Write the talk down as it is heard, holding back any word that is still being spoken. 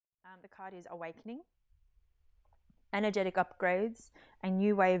The card is awakening, energetic upgrades, a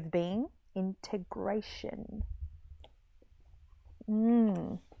new way of being, integration. I'm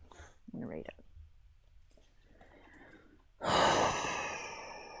going to read it.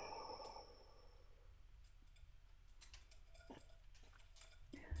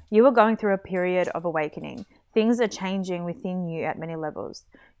 You are going through a period of awakening. Things are changing within you at many levels.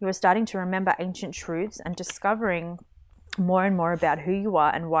 You are starting to remember ancient truths and discovering more and more about who you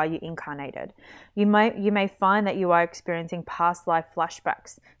are and why you incarnated. You may find that you are experiencing past life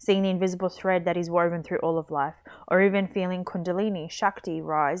flashbacks, seeing the invisible thread that is woven through all of life, or even feeling Kundalini, Shakti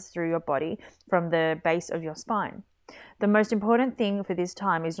rise through your body from the base of your spine. The most important thing for this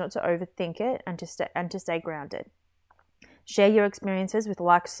time is not to overthink it and to stay grounded. Share your experiences with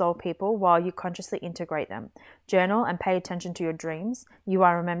like soul people while you consciously integrate them. Journal and pay attention to your dreams. You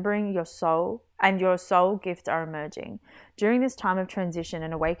are remembering your soul, and your soul gifts are emerging. During this time of transition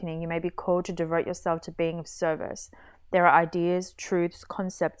and awakening, you may be called to devote yourself to being of service. There are ideas, truths,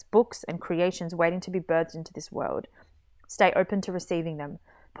 concepts, books, and creations waiting to be birthed into this world. Stay open to receiving them.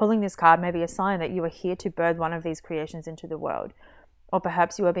 Pulling this card may be a sign that you are here to birth one of these creations into the world. Or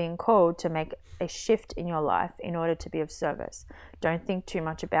perhaps you are being called to make a shift in your life in order to be of service. Don't think too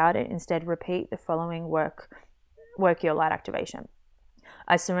much about it. Instead, repeat the following work your light activation.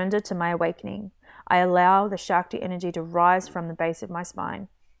 I surrender to my awakening. I allow the Shakti energy to rise from the base of my spine.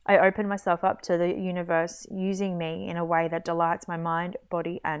 I open myself up to the universe using me in a way that delights my mind,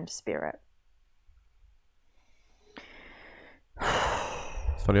 body, and spirit.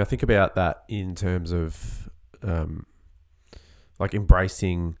 It's funny, I think about that in terms of like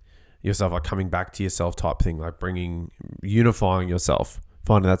embracing yourself, like coming back to yourself type thing, like unifying yourself,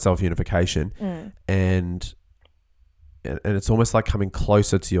 finding that self-unification. And it's almost like coming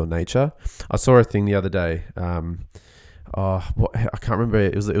closer to your nature. I saw a thing the other day. I can't remember.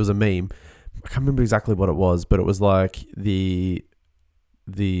 It was a meme. I can't remember exactly what it was, but it was like the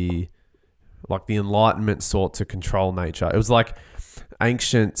Enlightenment sought to control nature. It was like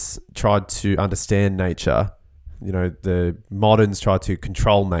ancients tried to understand nature. You know, the moderns tried to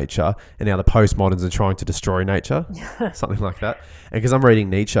control nature, and now the postmoderns are trying to destroy nature, something like that. And because I'm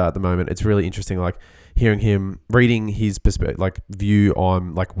reading Nietzsche at the moment, it's really interesting, like reading his perspective, like view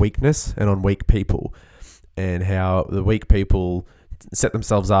on like weakness and on weak people, and how the weak people set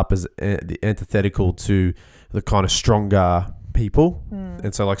themselves up as antithetical to the kind of stronger people.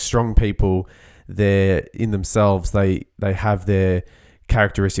 And so like strong people, they're in themselves, they have their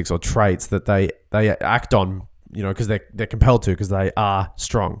characteristics or traits that they act on, you know, because they're compelled to, because they are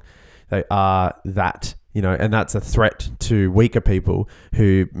strong. They are that, you know, and that's a threat to weaker people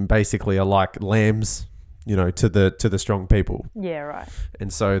who basically are like lambs, you know, to the strong people. Yeah, right.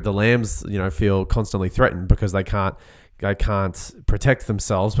 And so the lambs, you know, feel constantly threatened because they can't protect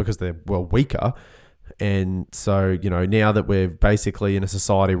themselves because they're weaker. And so, you know, now that we're basically in a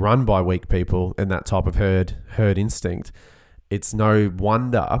society run by weak people and that type of herd instinct, it's no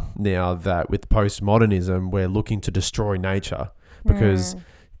wonder now that with postmodernism, we're looking to destroy nature because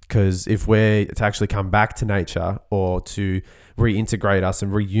if we're to actually come back to nature or to reintegrate us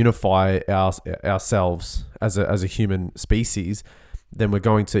and reunify ourselves as a human species, then we're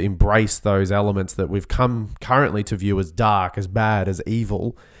going to embrace those elements that we've come currently to view as dark, as bad, as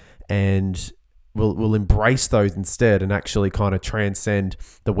evil, and we'll embrace those instead and actually kind of transcend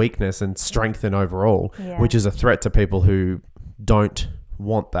the weakness and strengthen overall, which is a threat to people who don't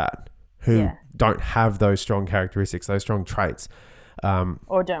want that, who don't have those strong characteristics, those strong traits.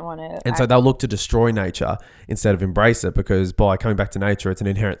 Or don't want to. And so they'll look to destroy nature instead of embrace it, because by coming back to nature, it's an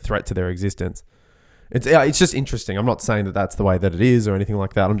inherent threat to their existence. It's just interesting. I'm not saying that that's the way that it is or anything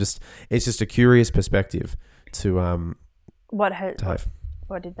like that. It's just a curious perspective to What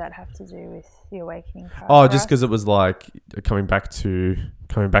did that have to do with the awakening card? Oh, just because it was like coming back to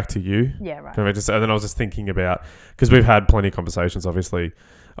you. Yeah, right. And then I was just thinking about, because we've had plenty of conversations, obviously,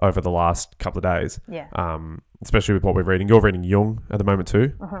 over the last couple of days. Yeah. Especially with what we're reading. You're reading Jung at the moment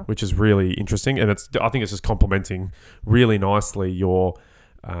too, which is really interesting, and I think it's just complementing really nicely your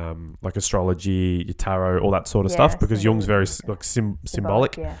like astrology, your tarot, all that sort of stuff, because Jung's very like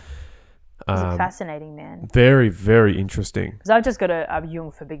symbolic. Yeah. He's a fascinating man. Very, very interesting. Because I've just got a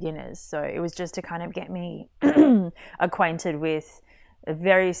Jung for beginners, so it was just to kind of get me acquainted with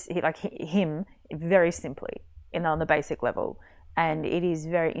very simply on the basic level. And it is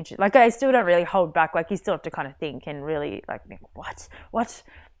very interesting. Like, I still don't really hold back. Like, you still have to kind of think and really like, what?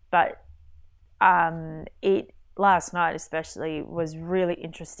 But it last night especially was really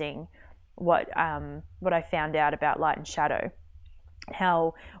interesting. What I found out about light and shadow.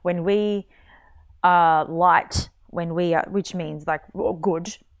 How when we are light, which means like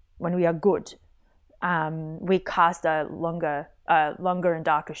good, when we are good, we cast a longer and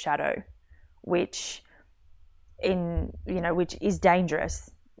darker shadow, which is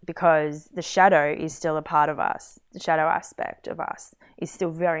dangerous, because the shadow is still a part of us. The shadow aspect of us is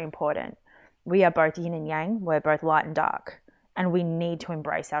still very important. We are both yin and yang. We're both light and dark, and we need to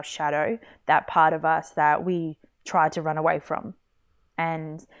embrace our shadow, that part of us that we try to run away from.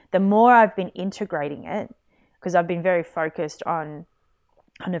 And the more I've been integrating it, because I've been very focused on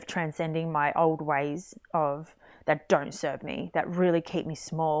kind of transcending my old ways of that don't serve me, that really keep me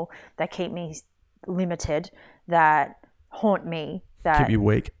small, that keep me limited, that haunt me, that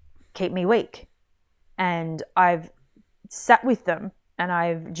keep me weak. And I've sat with them, and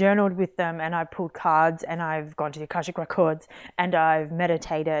I've journaled with them, and I've pulled cards, and I've gone to the Akashic Records, and I've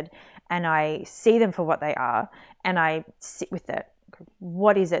meditated, and I see them for what they are, and I sit with it.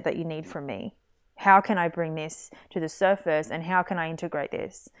 What is it that you need from me? How can I bring this to the surface, and how can I integrate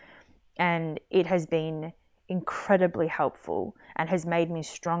this? And it has been incredibly helpful and has made me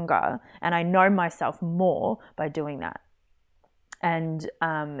stronger, and I know myself more by doing that. And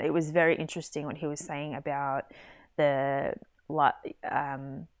it was very interesting what he was saying about the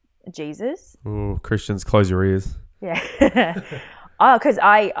Jesus. Oh, Christians, close your ears. Yeah. Oh, because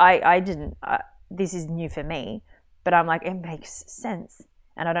I didn't, this is new for me, but I'm like, it makes sense.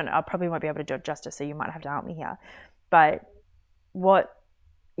 And I don't know, I probably won't be able to do it justice, so you might have to help me here. But what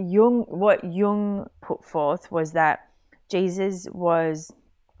Jung put forth was that Jesus was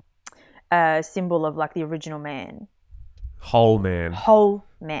a symbol of like the original man. Whole man.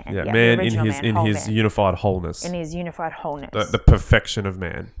 Yeah, man in his unified wholeness. In his unified wholeness. The perfection of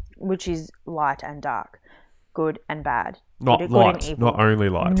man. Which is light and dark, good and bad. Not good light, and evil. not only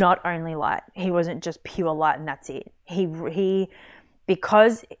light. Not only light. He wasn't just pure light and that's it.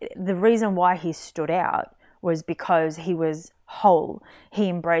 Because the reason why he stood out was because he was whole. He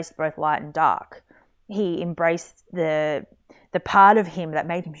embraced both light and dark. He embraced the part of him that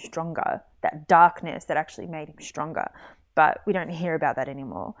made him stronger, that darkness that actually made him stronger. But we don't hear about that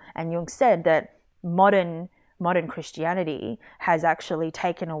anymore. And Jung said that modern Christianity has actually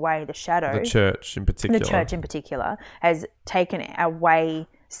taken away the shadow. The church in particular. Has taken away,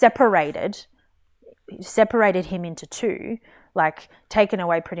 separated him into two, like taken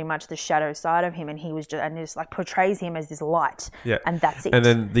away pretty much the shadow side of him, and he was just like portrays him as this light. Yeah. And that's it. And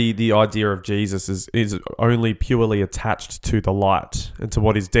then the idea of Jesus is only purely attached to the light and to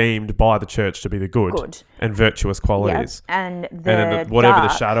what is deemed by the church to be the good. And virtuous qualities. Yeah. And then whatever the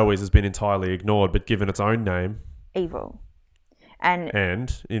shadow is has been entirely ignored, but given its own name. Evil. And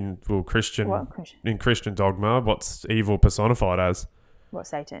in Christian dogma, what's evil personified as? What,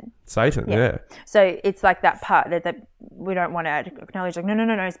 Satan? Satan, yeah. So it's like that part that we don't want to acknowledge, like, no,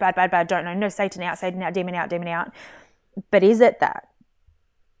 it's bad, don't know. No, Satan out, demon out. But is it that?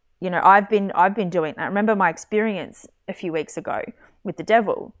 I've been doing that. I remember my experience a few weeks ago with the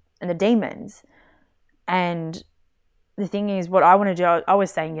devil and the demons. And the thing is, what I want to do, I was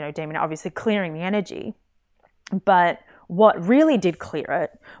saying, demon, obviously clearing the energy. But what really did clear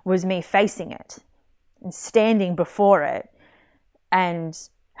it was me facing it and standing before it and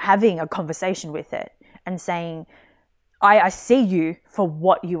having a conversation with it and saying, I see you for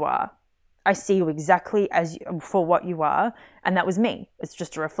what you are. I see you exactly for what you are. And that was me. It's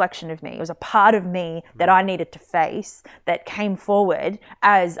just a reflection of me. It was a part of me that I needed to face that came forward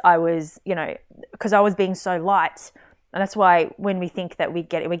as I was, because I was being so light. And that's why when we think that we're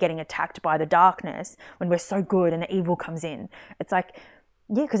getting attacked by the darkness, when we're so good and the evil comes in, it's like,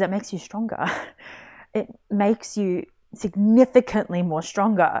 yeah, because it makes you stronger. It makes you significantly more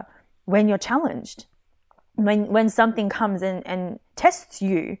stronger when you're challenged. When something comes in and tests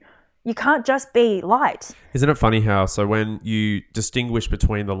you, you can't just be light. Isn't it funny how, so when you distinguish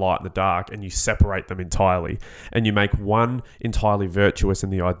between the light and the dark and you separate them entirely and you make one entirely virtuous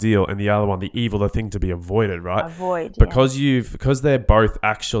and the ideal and the other one the evil, the thing to be avoided, right? Because they're both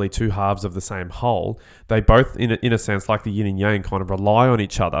actually two halves of the same whole, they both, in a sense, like the yin and yang, kind of rely on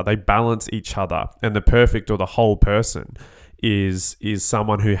each other. They balance each other, and the perfect or the whole person is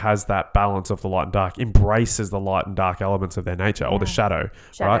someone who has that balance of the light and dark, embraces the light and dark elements of their nature, or the shadow,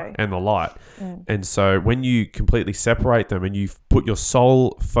 right? And the light. And so when you completely separate them and you put your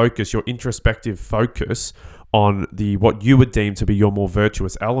sole focus, your introspective focus on what you would deem to be your more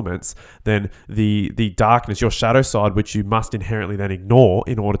virtuous elements, then the darkness, your shadow side, which you must inherently then ignore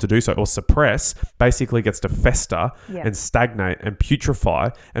in order to do so or suppress, basically gets to fester and stagnate and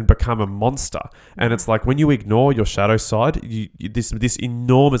putrefy and become a monster. And it's like when you ignore your shadow side, this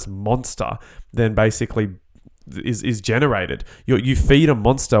enormous monster then basically is generated. You feed a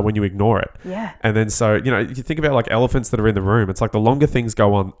monster when you ignore it. Yeah. And then so, you know, you think about like elephants that are in the room. It's like the longer things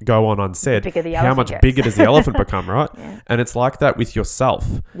go on unsaid, how much bigger does the elephant become, right? Yeah. And it's like that with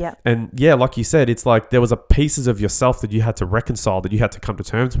yourself. Yeah. And yeah, like you said, it's like there was a pieces of yourself that you had to reconcile, that you had to come to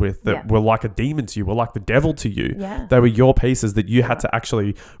terms with, that were like a demon to you, were like the devil to you. Yeah. They were your pieces that you had to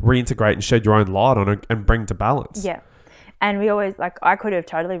actually reintegrate and shed your own light on and bring to balance. Yeah. And we always, like, I could have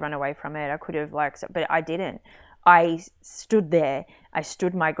totally run away from it. I could have, like, but I didn't. I stood there. I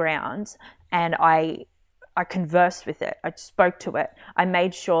stood my ground, and I conversed with it. I spoke to it. I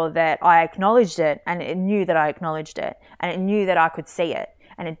made sure that I acknowledged it, and it knew that I acknowledged it, and it knew that I could see it,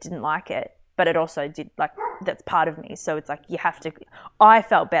 and it didn't like it, but it also did, like, that's part of me. So it's like, you have to, I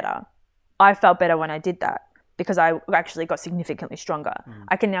felt better. I felt better when I did that, because I actually got significantly stronger.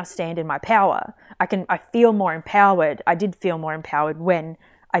 I can now stand in my power. I feel more empowered. I did feel more empowered when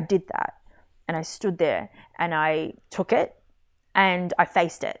I did that. And I stood there and I took it and I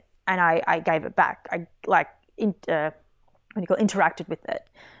faced it and I gave it back. I interacted with it.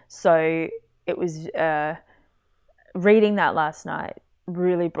 So it was, reading that last night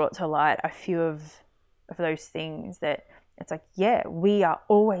really brought to light a few of those things that, it's like, yeah, we are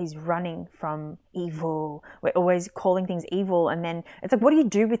always running from evil. We're always calling things evil. And then it's like, what do you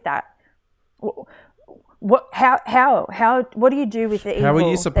do with that? What do you do with the evil? How are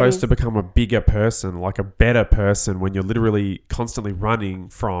you supposed to become a bigger person, like a better person, when you're literally constantly running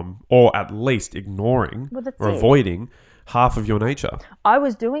from, or at least ignoring or avoiding half of your nature? I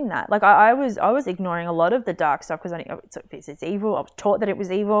was doing that. Like I was ignoring a lot of the dark stuff because it's evil. I was taught that it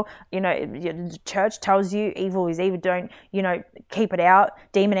was evil. You know, the church tells you evil is evil. Don't, you know, keep it out,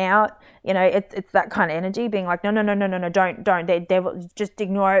 demon out. You know, it's that kind of energy being like, no, don't. The devil, just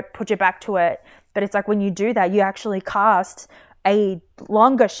ignore it, put your back to it. But it's like when you do that, you actually cast a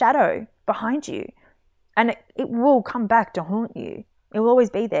longer shadow behind you, and it will come back to haunt you. It will always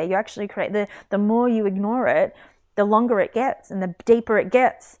be there. You actually create the more you ignore it, the longer it gets and the deeper it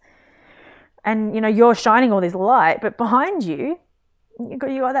gets. And, you know, you're shining all this light, but behind you, you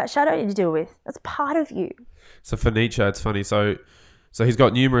got that shadow to deal with. That's part of you. So for Nietzsche, it's funny. So he's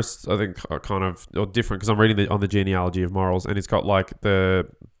got numerous, I think, kind of, or different, because I'm reading on the genealogy of morals, and he's got like the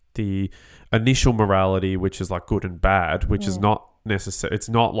initial morality, which is like good and bad, which is not necessary. It's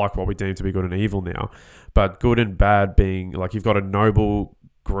not like what we deem to be good and evil now, but good and bad being like, you've got a noble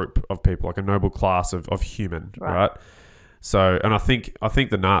group of people, like a noble class of human, right? So, and I think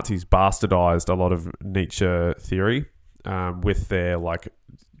the Nazis bastardized a lot of Nietzsche theory with their, like,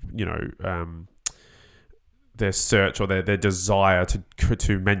 you know, their search or their desire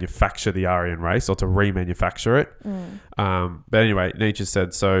to manufacture the Aryan race, or to remanufacture it. But anyway, Nietzsche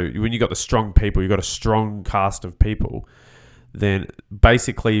said, so when you got the strong people, you got a strong cast of people, then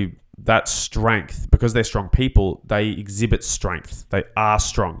basically that strength, because they're strong people, they exhibit strength. They are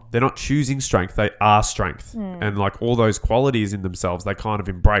strong. They're not choosing strength. They are strength. And like all those qualities in themselves, they kind of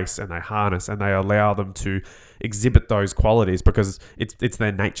embrace and they harness and they allow them to exhibit those qualities because it's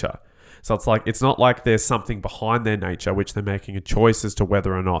their nature. So it's like, it's not like there's something behind their nature which they're making a choice as to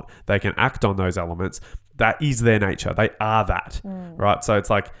whether or not they can act on those elements. That is their nature. They are that, right? So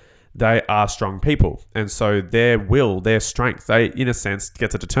it's like, they are strong people. And so their will, their strength, they, in a sense,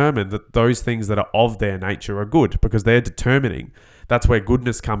 get to determine that those things that are of their nature are good, because they're determining. That's where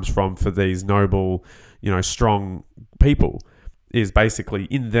goodness comes from for these noble, you know, strong people, is basically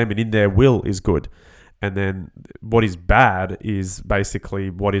in them and in their will is good. And then what is bad is basically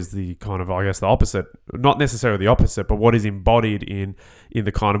what is the kind of, I guess, the opposite. Not necessarily the opposite, but what is embodied in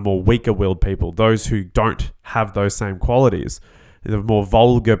the kind of more weaker willed people, those who don't have those same qualities. The more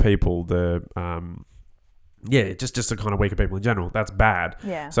vulgar people, just the kind of weaker people in general. That's bad.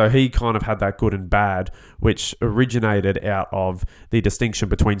 Yeah. So he kind of had that good and bad, which originated out of the distinction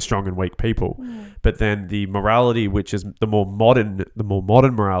between strong and weak people. But then the morality, which is the more modern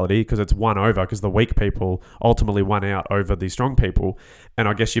morality, because it's won over, because the weak people ultimately won out over the strong people. And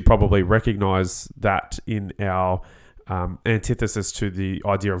I guess you probably recognize that in our antithesis to the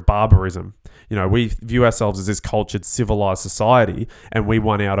idea of barbarism. You know, we view ourselves as this cultured, civilized society, and we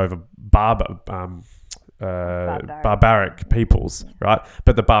won out over barbaric peoples, right?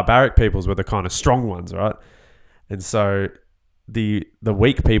 But the barbaric peoples were the kind of strong ones, right? And so the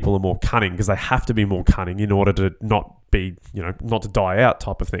weak people are more cunning, because they have to be more cunning in order to not be, you know, not to die out,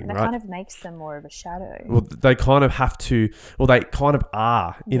 type of thing, that right? kind of makes them more of a shadow. Well, they kind of have to, well, they kind of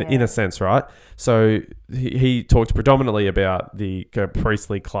are in a sense, right? So he talked predominantly about the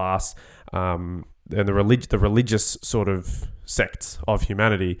priestly class and the religious sort of sects of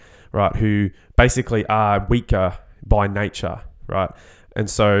humanity, right? Who basically are weaker by nature, right? And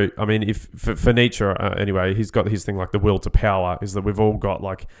so, I mean, if for Nietzsche, anyway, he's got his thing like the will to power is that we've all got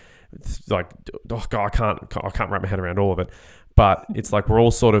like oh God, I can't wrap my head around all of it. But it's like we're all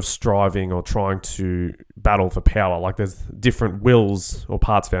sort of striving or trying to battle for power. Like there's different wills or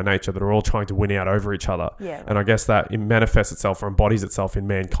parts of our nature that are all trying to win out over each other. Yeah, right. And I guess that it manifests itself or embodies itself in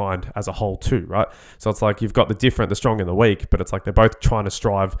mankind as a whole too, right? So it's like you've got the strong and the weak, but it's like they're both trying to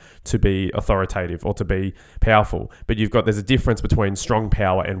strive to be authoritative or to be powerful. But there's a difference between strong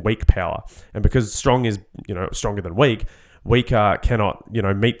power and weak power. And because strong is, stronger than weak, weaker cannot,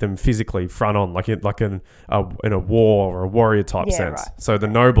 meet them physically front on, like in a war or a warrior type sense. Right. So the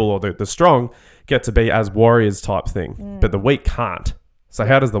noble or the strong get to be as warriors type thing, but the weak can't. So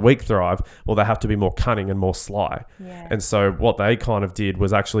how does the weak thrive? Well, they have to be more cunning and more sly. Yeah. And so what they kind of did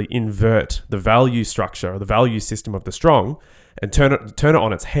was actually invert the value structure or the value system of the strong and turn it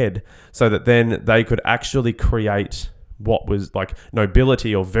on its head so that then they could actually create what was like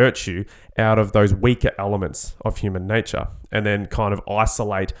nobility or virtue out of those weaker elements of human nature, and then kind of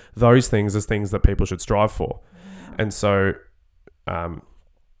isolate those things as things that people should strive for. And so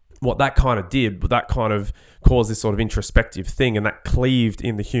what that kind of did, that kind of caused this sort of introspective thing, and that cleaved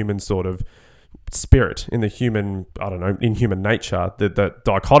in the human sort of spirit, in the human, in human nature, the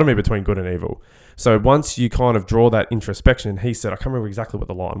dichotomy between good and evil. So once you kind of draw that introspection, he said, I can't remember exactly what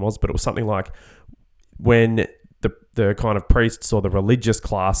the line was, but it was something like when the kind of priests or the religious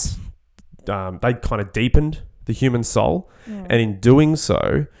class, they kind of deepened the human soul. And in doing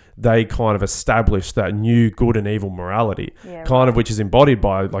so, they kind of established that new good and evil morality, of which is embodied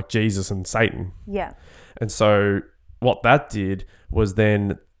by like Jesus and Satan. Yeah. And so what that did was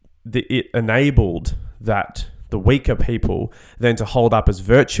then it enabled that the weaker people then to hold up as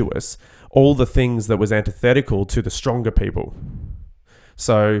virtuous all the things that was antithetical to the stronger people.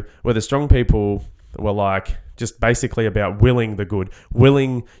 So where the strong people were like just basically about willing the good,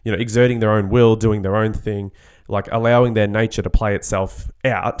 exerting their own will, doing their own thing, like allowing their nature to play itself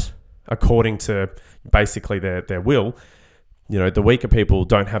out according to basically their will. The weaker people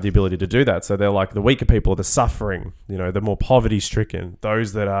don't have the ability to do that. So they're like, the weaker people are the suffering, the more poverty stricken,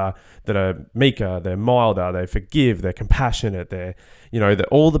 those that are meeker, they're milder, they forgive, they're compassionate, they're,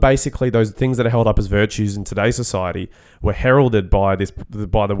 basically those things that are held up as virtues in today's society were heralded by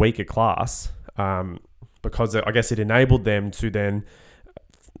the weaker class, because I guess it enabled them to then,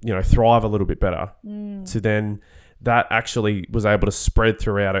 thrive a little bit better. To then that actually was able to spread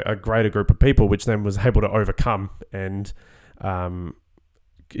throughout a greater group of people, which then was able to overcome. And how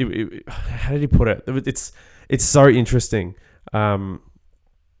did he put it? It's so interesting.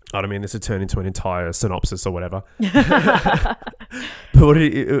 I don't mean this to turn into an entire synopsis or whatever. But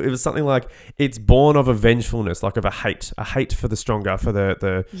it was something like, it's born of a vengefulness, like of a hate for the stronger, for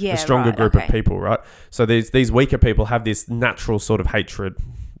the stronger group of people, right? So these weaker people have this natural sort of hatred,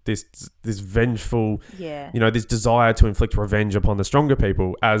 this vengeful, this desire to inflict revenge upon the stronger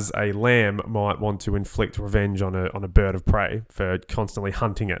people, as a lamb might want to inflict revenge on a bird of prey for constantly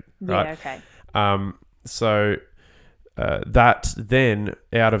hunting it, right? Yeah, okay. So that then,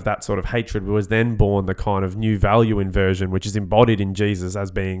 out of that sort of hatred, was then born the kind of new value inversion, which is embodied in Jesus as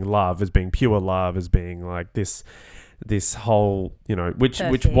being love, as being pure love, as being like this whole,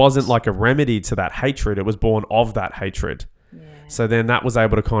 which wasn't like a remedy to that hatred. It was born of that hatred. Yeah. So then that was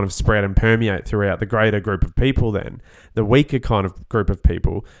able to kind of spread and permeate throughout the greater group of people, then the weaker kind of group of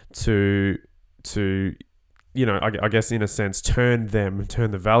people to I guess in a sense turn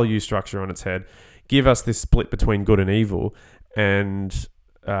the value structure on its head, give us this split between good and evil, and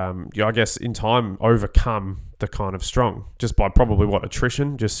I guess in time overcome the kind of strong just by probably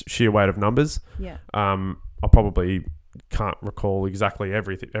attrition, just sheer weight of numbers. Yeah. I probably can't recall exactly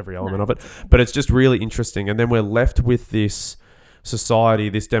every element of it, but it's just really interesting. And then we're left with this society,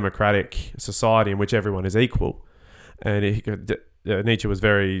 this democratic society in which everyone is equal. And Nietzsche was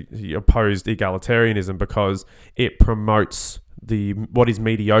he opposed egalitarianism because it promotes what is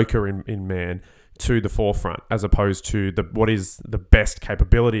mediocre in man to the forefront, as opposed to what is the best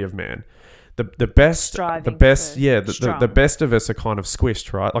capability of man. The best of us are kind of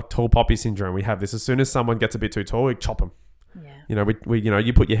squished, right? Like tall poppy syndrome. We have this. As soon as someone gets a bit too tall, we chop them. Yeah.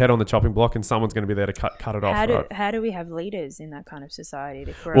 You put your head on the chopping block, and someone's going to be there to cut it off. How do we have leaders in that kind of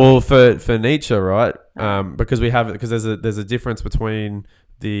society? For Nietzsche, right? Because there's a difference between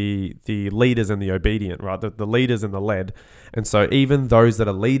the leaders and the obedient, right? The leaders and the led. And so even those that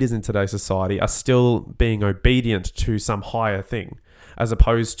are leaders in today's society are still being obedient to some higher thing, as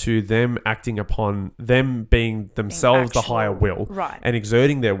opposed to them acting upon them being themselves the higher will, right, and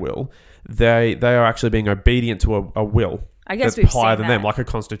exerting their will. They are actually being obedient to a will. I guess that's we've higher seen than that. them, like a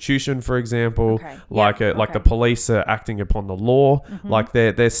constitution, for example. Okay. Like Yeah, like the okay. police are acting upon the law. Like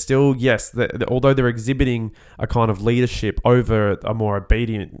they're still, yes, although they're exhibiting a kind of leadership over a more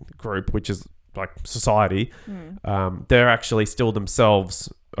obedient group, which is like society. They're actually still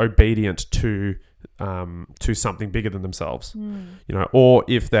themselves obedient to something bigger than themselves. You know, or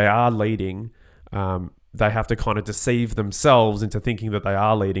if they are leading, they have to kind of deceive themselves into thinking that they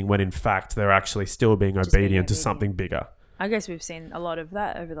are leading when in fact they're actually still being obedient to something bigger. I guess we've seen a lot of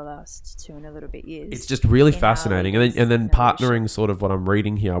that over the last 2 and a little bit years. It's just really in our fascinating. leaders And then and our partnering leadership. sort of what I'm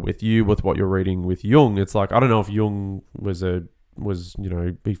reading here with you, with what you're reading with Jung, it's like, I don't know if Jung was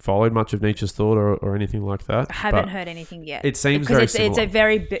he followed much of Nietzsche's thought or anything like that. I haven't but heard anything yet. It seems because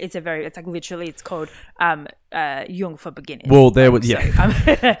very it's similar. it's like literally it's called Jung for beginners. Well, there like, was, yeah.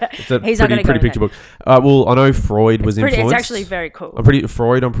 It's It's a pretty picture book. Well, I know Freud was influenced. It's actually very cool. I'm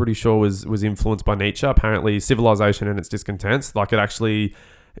pretty sure was influenced by Nietzsche. Apparently, Civilization and Its Discontents, like it actually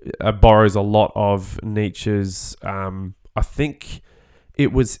borrows a lot of Nietzsche's. I think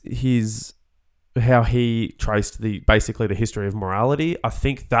it was how he traced basically the history of morality. I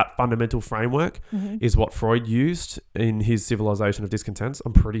think that fundamental framework is what Freud used in his Civilization of Discontents.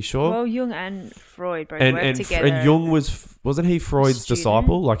 I'm pretty sure. Well, Jung and Freud both worked together. And Jung wasn't he Freud's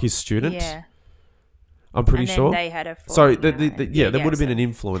disciple, like his student? Yeah. I'm pretty and then sure. They had a so there would have been an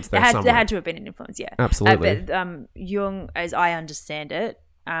influence there somewhere. There had to have been an influence, yeah. Absolutely. But Jung, as I understand it,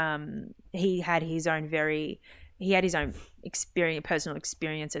 he had his own personal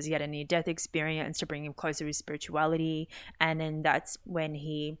experiences. He had a near-death experience to bring him closer to spirituality, and then that's when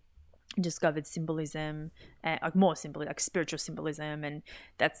he discovered symbolism, like spiritual symbolism, and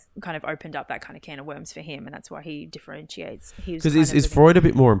that's kind of opened up that kind of can of worms for him, and that's why he differentiates. Because is Freud a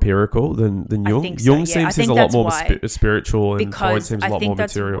bit more empirical than Jung? I think so, Jung seems a lot more spiritual, and Freud seems a lot more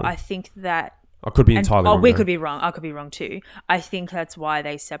material. I think that I could be entirely wrong. We could be wrong. I could be wrong too. I think that's why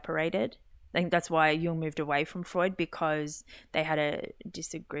they separated. I think that's why Jung moved away from Freud, because they had a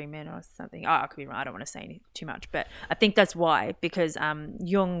disagreement or something. I could be wrong. I don't want to say too much, but I think that's why, because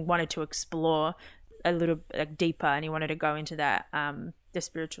Jung wanted to explore a little deeper, and he wanted to go into that the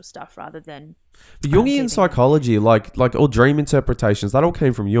spiritual stuff rather than Jungian psychology, like all dream interpretations. That all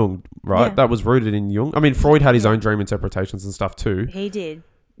came from Jung, right? Yeah. That was rooted in Jung. I mean, Freud had his own dream interpretations and stuff too. He did,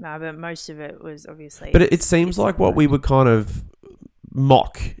 but most of it was obviously. But it seems like what we would kind of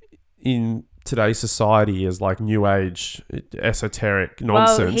mock in today's society as like new age esoteric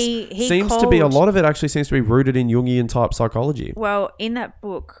nonsense he seems to be a lot of it actually seems to be rooted in Jungian type psychology. Well, in that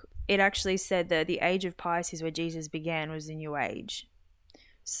book, it actually said that the age of Pisces, where Jesus began, was the New Age.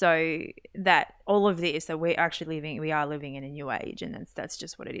 So that all of this that we are living in a new age, and that's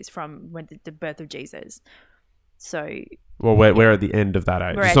just what it is from when the birth of Jesus. So well, we're at the end of that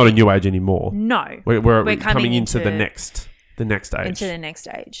age. It's not a new age anymore. No, we're coming into the next age. Into the next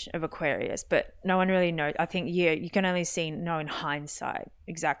age of Aquarius, but no one really knows. I think you can only know in hindsight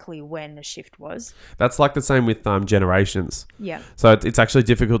exactly when the shift was. That's like the same with generations. Yeah. So it's actually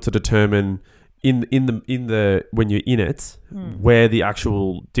difficult to determine in the when you're in it where the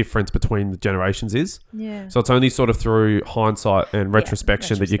actual difference between the generations is. Yeah. So it's only sort of through hindsight and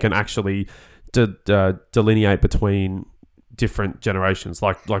retrospection that you can actually delineate between different generations,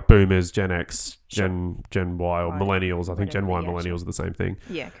 like boomers, Gen X, Gen Y, or millennials. I think Gen Y and millennials are the same thing.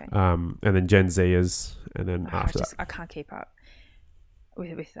 Yeah, okay. And then Gen Zers, and then after that. I can't keep up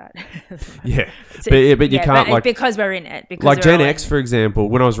with that. Yeah. But you can't because we're in it. Because like Gen X, for example,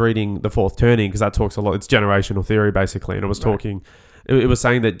 when I was reading The Fourth Turning, because that talks a lot, it's generational theory basically, and it was talking, it was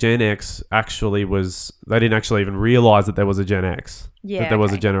saying that Gen X actually they didn't actually even realize that there was a Gen X, that there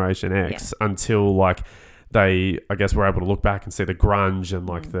was a Generation X until like they, I guess, were able to look back and see the grunge and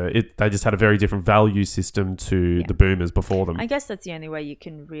like they just had a very different value system to the boomers before them. I guess that's the only way you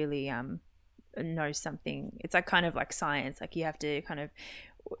can really know something. It's like kind of like science. Like you have to kind of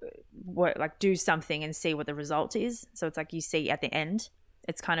do something and see what the result is. So it's like you see at the end.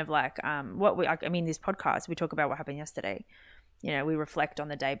 It's kind of like this podcast, we talk about what happened yesterday. You know, we reflect on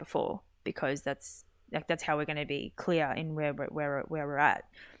the day before, because that's how we're going to be clear in where we're at.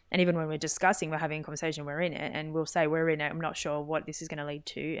 And even when we're discussing, we're having a conversation, we're in it, and we'll say we're in it. I'm not sure what this is going to lead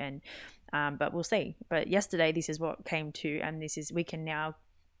to, and but we'll see. But yesterday, this is what came to, and we can now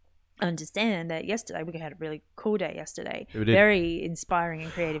understand that yesterday we had a really cool day yesterday. Very inspiring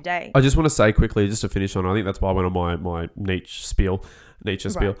and creative day. I just want to say quickly, just to finish on, I think that's why I went on my Nietzsche spiel.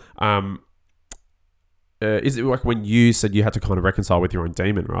 is it like when you said you had to kind of reconcile with your own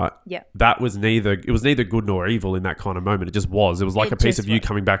demon, right? Yeah. It was neither good nor evil in that kind of moment. It just was. It was like a piece of you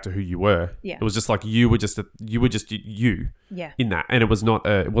coming back to who you were. Yeah. It was just like you were just you. Yeah. In that, and it wasn't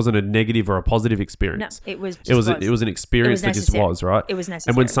a negative or a positive experience. No, it was an experience that just was, right? It was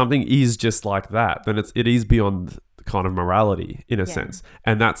necessary. And when something is just like that, then it is beyond kind of morality in a sense.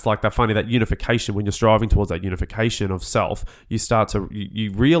 And that's like that funny, that unification, when you're striving towards that unification of self, you start to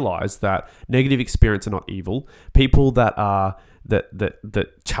you realize that negative experience are not evil. People that are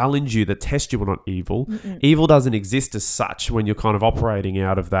that challenge you, that test you, are not evil. Evil doesn't exist as such when you're kind of operating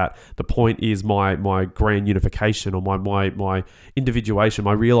out of that. The point is my grand unification, or my individuation,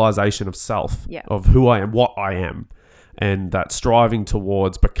 my realization of self, of who I am, what I am. And that striving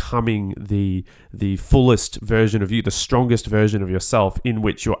towards becoming the fullest version of you, the strongest version of yourself, in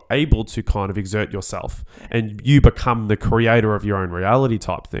which you're able to kind of exert yourself, and you become the creator of your own reality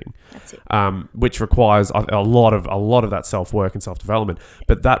type thing. That's it. Which requires a lot of that self work and self development.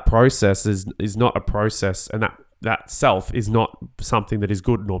 But that process is not a process, and that self is not something that is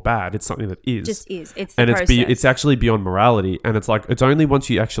good nor bad. It's something that is. Just is. It's the process. It's actually beyond morality. And it's like, it's only once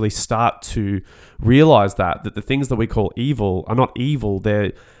you actually start to realize that the things that we call evil are not evil.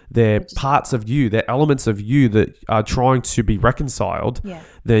 They're parts of you. They're elements of you that are trying to be reconciled. Yeah.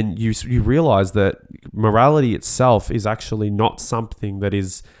 Then you realize that morality itself is actually not something that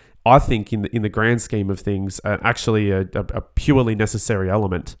is, I think, in the grand scheme of things, actually a purely necessary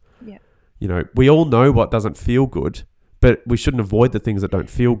element. Yeah. You know, we all know what doesn't feel good, but we shouldn't avoid the things that don't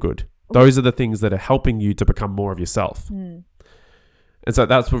feel good. Those are the things that are helping you to become more of yourself. And so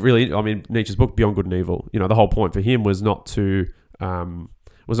that's what really, I mean, Nietzsche's book, Beyond Good and Evil, you know, the whole point for him was not to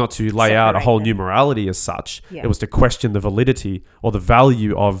lay out a whole new morality as such. Yeah. It was to question the validity or the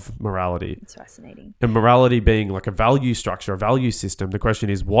value of morality. It's fascinating. And morality being like a value structure, a value system, the question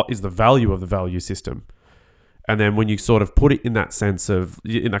is, what is the value of the value system? And then when you sort of put it in that sense of,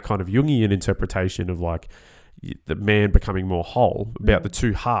 in that kind of Jungian interpretation of like the man becoming more whole, about the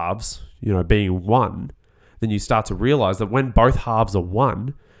two halves, you know, being one, then you start to realize that when both halves are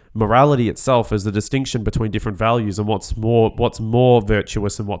one, morality itself is the distinction between different values and what's more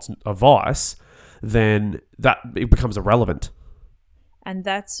virtuous and what's a vice, then that it becomes irrelevant. And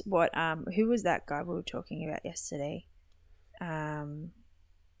that's what who was that guy we were talking about yesterday? The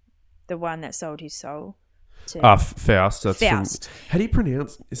one that sold his soul. Faust. That's Faust. How do you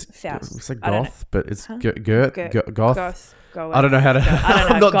pronounce? Faust. It's like goth, but it's Goth. Goth. I don't know how to. I don't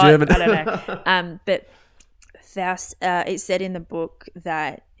know. I'm not German. I don't know. But Faust. It said in the book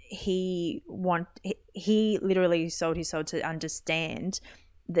that he literally sold his soul to understand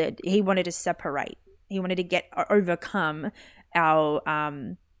that he wanted to separate. He wanted to overcome our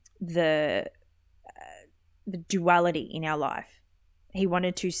the duality in our life. He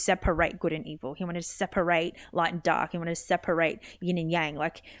wanted to separate good and evil. He wanted to separate light and dark. He wanted to separate yin and yang,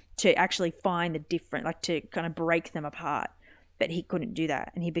 like to actually find the different, like to kind of break them apart. But he couldn't do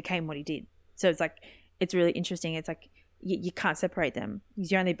that, and he became what he did. So it's like, it's really interesting. It's like you can't separate them.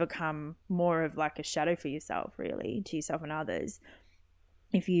 You only become more of like a shadow for yourself, really, to yourself and others.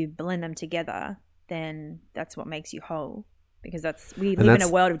 If you blend them together, then that's what makes you whole. Because we live in a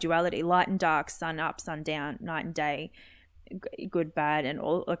world of duality, light and dark, sun up, sun down, night and day, good, bad, and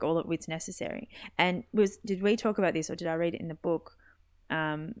all of it's necessary. And did we talk about this, or did I read it in the book?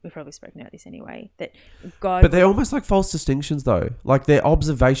 We've probably spoken about this anyway, that God... But they're almost like false distinctions, though. Like they're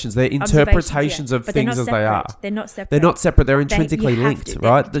observations, they're interpretations of things as they are. They're not separate. They're not separate. They're intrinsically linked,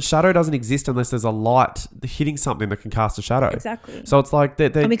 right? The shadow doesn't exist unless there's a light hitting something that can cast a shadow. Exactly. So it's like...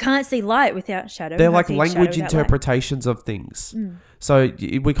 And we can't see light without shadow. They're like language interpretations of things. So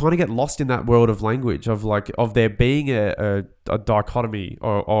we kind of get lost in that world of language, of there being a dichotomy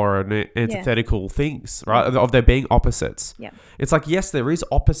or an antithetical things, right? Of there being opposites. Yeah. It's like, yes, there is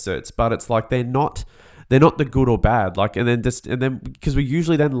opposites, but it's like they're not the good or bad. Like, and then because we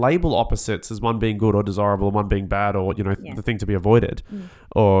usually then label opposites as one being good or desirable and one being bad, or, you know, the thing to be avoided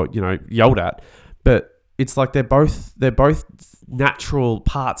or, you know, yelled at. But it's like they're both natural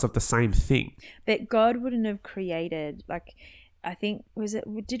parts of the same thing. But God wouldn't have created, like, I think,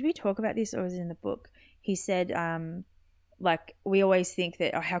 did we talk about this, or was it in the book? He said, like, we always think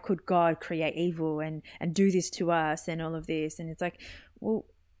that, how could God create evil and do this to us and all of this? And it's like, well,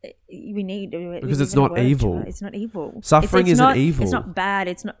 we need... Because it's not evil. It's not evil. Suffering isn't evil. It's not bad.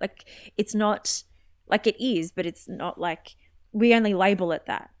 It's not like it is, but it's not like, we only label it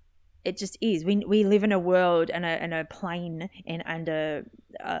that. It just is. We live in a world and a plane and a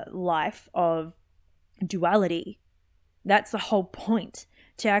life of duality. That's the whole point.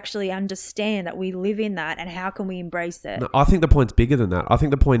 to actually understand that we live in that, and how can we embrace it? No, I think the point's bigger than that. I think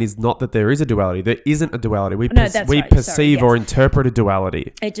the point is not that there is a duality. There isn't a duality. We No, that's right. perceive Sorry, or yes. interpret a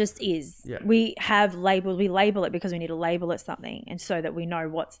duality. It just is. Yeah. We have labels. We label it because we need to label it something, and so that we know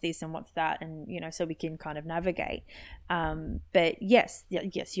what's this and what's that, and so we can kind of navigate. But yes,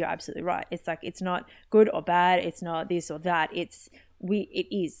 you're absolutely right. It's like, it's not good or bad. It's not this or that. It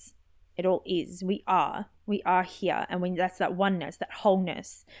is. It all is. We are here, and when that's that oneness, that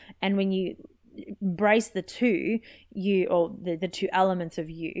wholeness, and when you embrace the two, the two elements of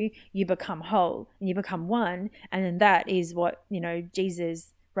you become whole and you become one, and then that is what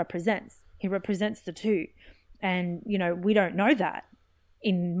Jesus represents. He represents the two, and we don't know that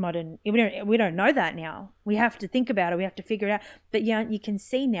in modern. We don't know that now. We have to think about it. We have to figure it out. But yeah, you can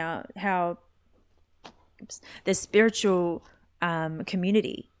see now how the spiritual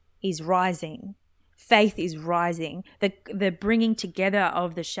community is rising. Faith is rising. The bringing together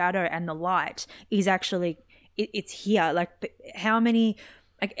of the shadow and the light is actually, it's here. Like, how many,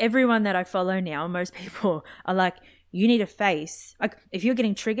 like, everyone that I follow now, most people are like, you need to face, like, if you're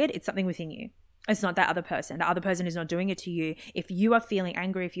getting triggered, it's something within you. It's not that other person. The other person is not doing it to you. If you are feeling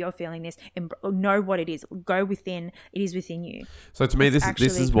angry, if you're feeling this, know what it is. Go within. It is within you. So to me, this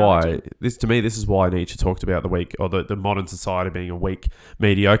is why Nietzsche talked about the weak, or the modern society being a weak,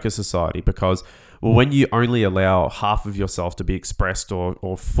 mediocre society. Because, well, when you only allow half of yourself to be expressed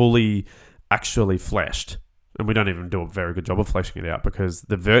or fully actually fleshed, and we don't even do a very good job of fleshing it out, because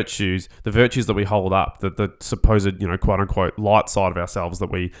the virtues that we hold up, the supposed, quote unquote, light side of ourselves that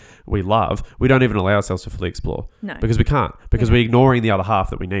we love, we don't even allow ourselves to fully explore. No. Because we can't. Because we're ignoring the other half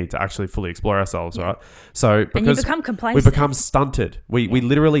that we need to actually fully explore ourselves, right? So because and you become complacent. we become stunted. We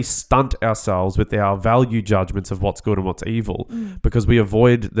literally stunt ourselves with our value judgments of what's good and what's evil, because we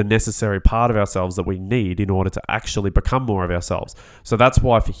avoid the necessary part of ourselves that we need in order to actually become more of ourselves. So that's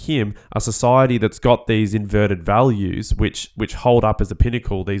why for him, a society that's got these inverted values, which hold up as a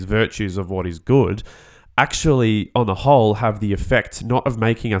pinnacle these virtues of what is good, actually on the whole have the effect not of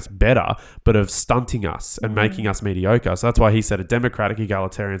making us better, but of stunting us and making us mediocre. So that's why he said a democratic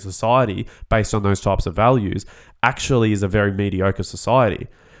egalitarian society based on those types of values actually is a very mediocre society.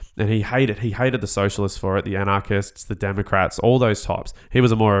 And he hated the socialists for it, the anarchists, the Democrats, all those types. He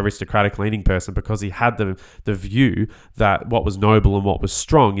was a more aristocratic leaning person because he had the view that what was noble and what was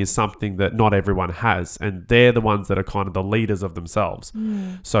strong is something that not everyone has. And they're the ones that are kind of the leaders of themselves.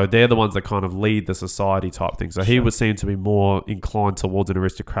 So they're the ones that kind of lead the society type thing. So he would seem to be more inclined towards an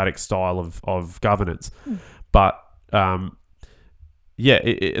aristocratic style of governance. But and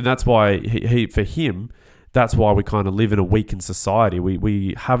that's why he for him, that's why we kind of live in a weakened society.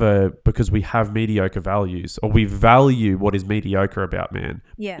 Because we have mediocre values, or we value what is mediocre about man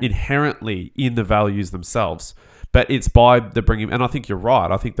inherently in the values themselves. But it's by the bringing, and I think you're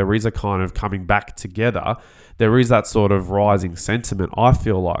right. I think there is a kind of coming back together. There is that sort of rising sentiment, I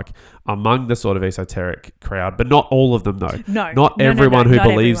feel like, among the sort of esoteric crowd, but not all of them though. Not everyone who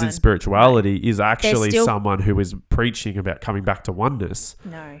believes in spirituality is actually someone who is preaching about coming back to oneness.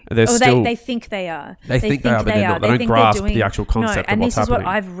 No. They think they are. They think they are, but they're not. They don't grasp the actual concept of what's happening. And this is what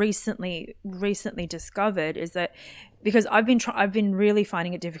I've recently discovered, is that because I've been really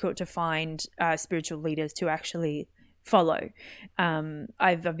finding it difficult to find spiritual leaders to actually follow.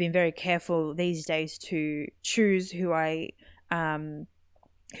 I've been very careful these days to choose who I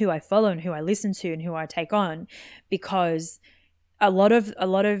follow and who I listen to and who I take on, because a lot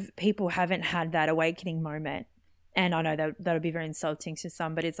of people haven't had that awakening moment. And I know that'll be very insulting to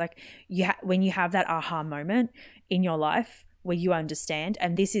some, but it's like when you have that aha moment in your life where you understand,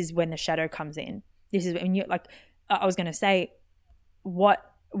 and this is when the shadow comes in. This is when you, like, I was going to say, what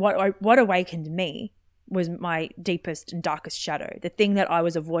awakened me was my deepest and darkest shadow, the thing that I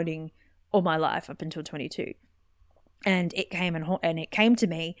was avoiding all my life up until 22. And it came to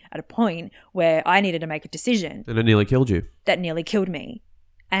me at a point where I needed to make a decision. And it nearly killed you. That nearly killed me.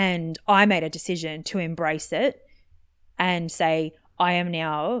 And I made a decision to embrace it and say, I am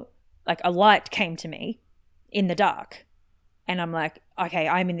now, like, a light came to me in the dark. And I'm like, okay,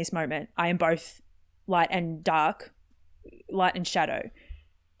 I'm in this moment. I am both light and dark, light and shadow.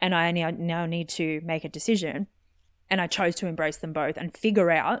 And I now need to make a decision. And I chose to embrace them both and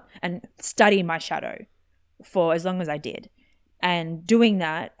figure out and study my shadow for as long as I did. And doing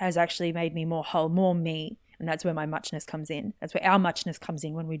that has actually made me more whole, more me. And that's where my muchness comes in. That's where our muchness comes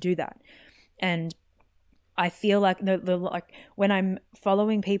in when we do that. And I feel like like when I'm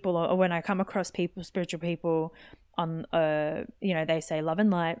following people, or when I come across people, spiritual people on, they say love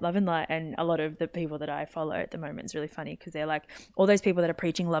and light. And a lot of the people that I follow at the moment is really funny, because they're like, all those people that are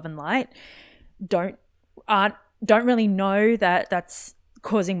preaching love and light don't really know that that's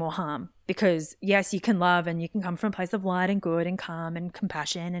causing more harm. Because yes, you can love and you can come from a place of light and good and calm and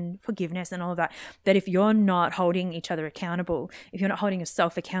compassion and forgiveness and all of that. But if you're not holding each other accountable, if you're not holding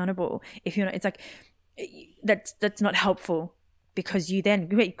yourself accountable, if you're not, it's like that's not helpful, because you then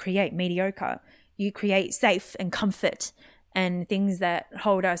create mediocre. You create safe and comfort and things that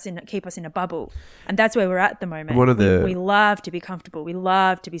hold us in, keep us in a bubble. And that's where we're at the moment. We love to be comfortable. We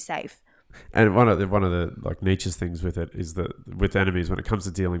love to be safe. And one of the like Nietzsche's things with it is that with enemies, when it comes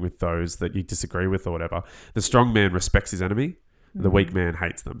to dealing with those that you disagree with or whatever, the strong man respects his enemy. The weak man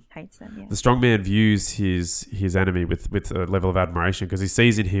hates them. Yeah. The strong man views his enemy with a level of admiration because he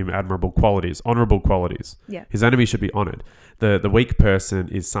sees in him admirable qualities, honorable qualities. Yeah. His enemy should be honored. The weak person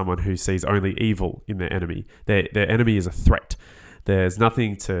is someone who sees only evil in their enemy. Their enemy is a threat. There's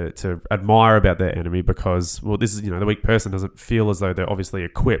nothing to admire about their enemy because, well, this is, the weak person doesn't feel as though they're obviously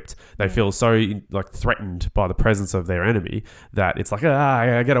equipped. They feel so like threatened by the presence of their enemy that it's like,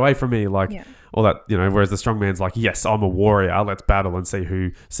 get away from me. All that, whereas the strong man's like, yes, I'm a warrior. Let's battle and see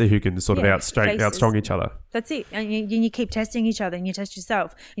who can sort of outstrong each other. That's it. And you keep testing each other and you test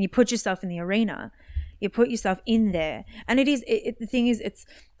yourself and you put yourself in the arena. You put yourself in there. And the thing is, it's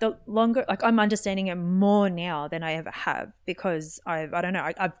the longer, like I'm understanding it more now than I ever have because I've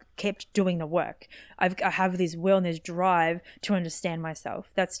kept doing the work. I have this will and this drive to understand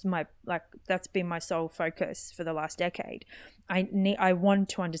myself. That's been my sole focus for the last decade. I want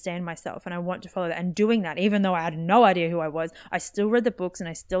to understand myself and I want to follow that. And doing that, even though I had no idea who I was, I still read the books and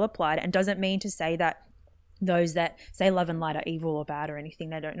I still applied. And doesn't mean to say that those that say love and light are evil or bad or anything.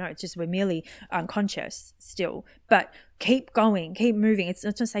 They don't know. It's just we're merely unconscious still. But keep going, keep moving. It's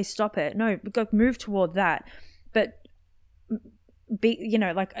not to say stop it. No, move toward that. But be,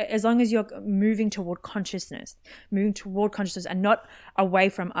 as long as you're moving toward consciousness and not away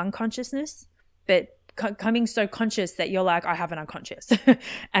from unconsciousness, but coming so conscious that you're like, I have an unconscious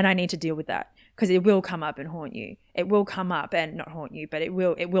and I need to deal with that because it will come up and haunt you. It will come up and not haunt you, but it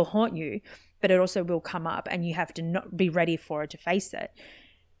will haunt you. But it also will come up and you have to not be ready for it to face it.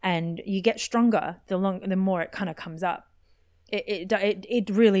 And you get stronger the more it kind of comes up. It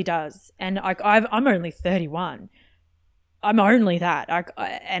really does. And I'm only 31. I'm only that.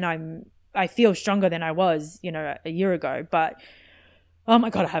 I feel stronger than I was, a year ago. But oh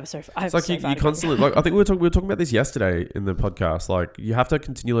my God, it's like you constantly, like, I think we were talking about this yesterday in the podcast. Like you have to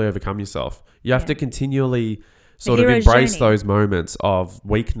continually overcome yourself. You have to continually sort of embrace those moments of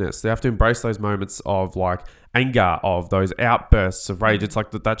weakness. They have to embrace those moments of like anger, of those outbursts of rage. It's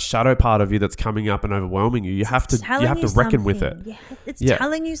like that shadow part of you that's coming up and overwhelming you. You have to reckon with it. Yeah, it's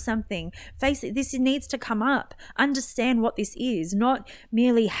telling you something. Face it. This needs to come up. Understand what this is. Not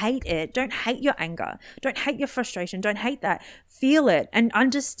merely hate it. Don't hate your anger. Don't hate your frustration. Don't hate that. Feel it and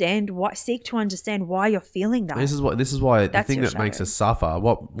seek to understand why you're feeling that. This is why the thing that makes us suffer,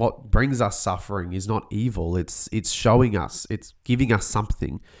 what brings us suffering is not evil. It's showing us. It's giving us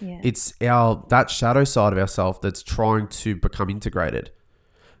something. Yeah. It's that shadow side of ourselves that's trying to become integrated.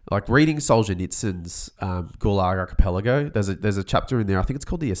 Like reading Solzhenitsyn's Gulag Archipelago, there's a chapter in there, I think it's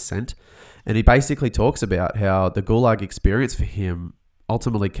called The Ascent, and he basically talks about how the Gulag experience for him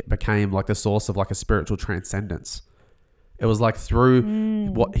ultimately became like the source of like a spiritual transcendence. It was like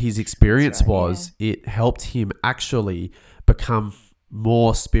through what his experience was, it helped him actually become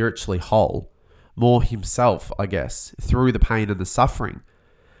more spiritually whole, more himself, I guess, through the pain and the suffering.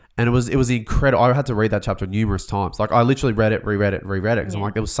 And it was incredible. I had to read that chapter numerous times. Like I literally read it because I'm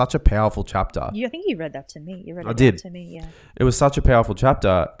like, it was such a powerful chapter. I think you read that to me. I did. To me, yeah. It was such a powerful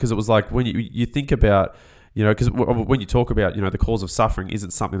chapter because it was like when you think about, because when you talk about, the cause of suffering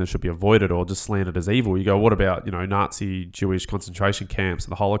isn't something that should be avoided or just slandered as evil. You go, what about, Nazi Jewish concentration camps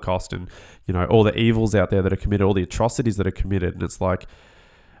and the Holocaust and, all the evils out there that are committed, all the atrocities that are committed. And it's like,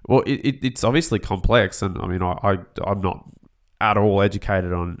 well, it's obviously complex. And I mean, I'm not at all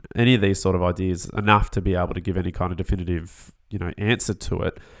educated on any of these sort of ideas enough to be able to give any kind of definitive, answer to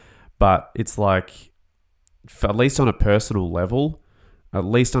it. But it's like, at least on a personal level,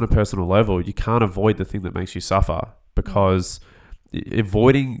 you can't avoid the thing that makes you suffer, because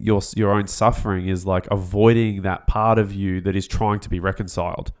avoiding your own suffering is like avoiding that part of you that is trying to be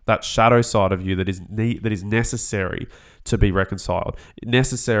reconciled, that shadow side of you that is necessary to be reconciled,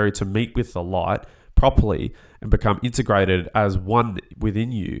 necessary to meet with the light properly and become integrated as one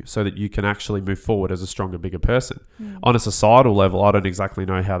within you so that you can actually move forward as a stronger, bigger person. On a societal level, I don't exactly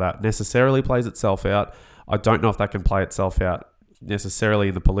know how that necessarily plays itself out. I don't know if that can play itself out necessarily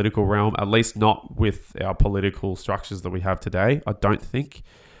in the political realm, at least not with our political structures that we have today. I don't think.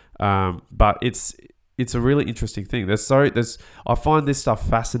 But it's it's a really interesting thing. I find this stuff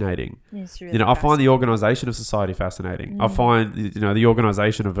fascinating. It's really You know, I find the fascinating. organization of society fascinating. I find, you know, the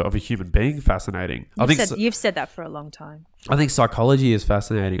organization of a human being fascinating. You've said that for a long time. I think psychology is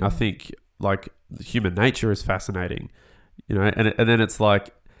fascinating. I think like human nature is fascinating. You know, and then it's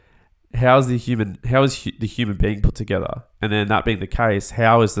like, how is the human being put together? And then that being the case,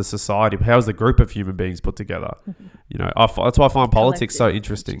 how is the group of human beings put together? You know, that's why I find politics so Collective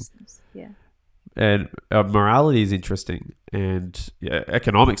interesting. consciousness. Yeah. And morality is interesting, and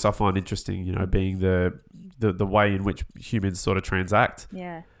economics I find interesting. You know, being the way in which humans sort of transact.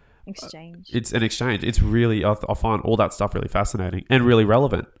 Yeah. Exchange. It's an exchange. It's really I find all that stuff really fascinating and really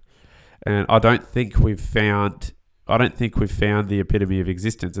relevant. And I don't think we've found the epitome of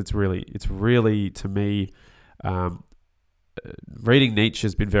existence. It's really to me, reading Nietzsche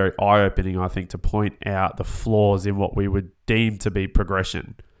has been very eye opening. I think, to point out the flaws in what we would deem to be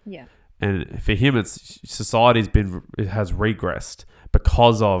progression. Yeah. And for him, society's has regressed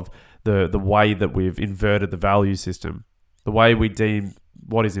because of the way that we've inverted the value system, the way we deem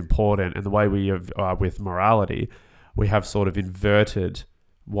what is important, and the way we have with morality, we have sort of inverted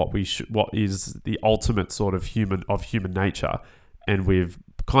what is the ultimate sort of human nature, and we've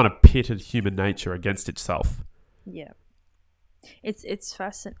kind of pitted human nature against itself. Yeah. It's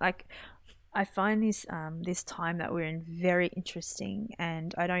fascinating. Like, I find this time that we're in very interesting,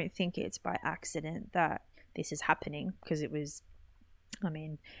 and I don't think it's by accident that this is happening, because it was, I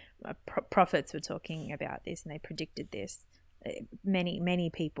mean, prophets were talking about this and they predicted this. Many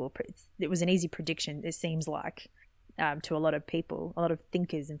people, it was an easy prediction, it seems like, to a lot of people, a lot of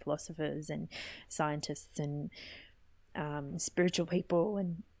thinkers and philosophers and scientists and spiritual people,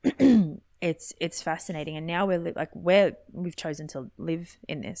 and it's fascinating. And now we've chosen to live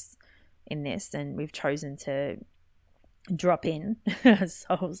in this, and we've chosen to drop in our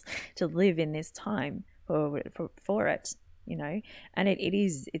souls to live in this time for it, you know. And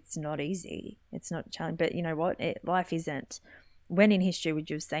it's not easy, it's not a challenge, but you know what, life isn't. When in history would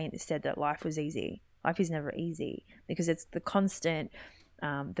you have said that life was easy? Life is never easy, because it's the constant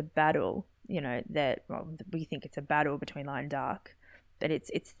the battle, you know, that, well, we think it's a battle between light and dark, but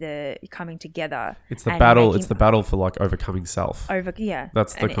it's the coming together. It's the battle. It's the battle for like overcoming self.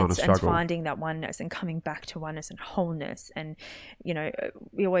 That's the kind of struggle. And finding that oneness and coming back to oneness and wholeness. And you know,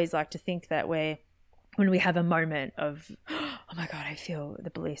 we always like to think that when we have a moment of, oh my God, I feel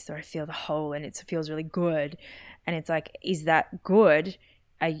the bliss, or I feel the whole, and it feels really good, and it's like, is that good?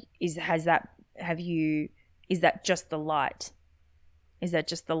 Is that just the light? Is that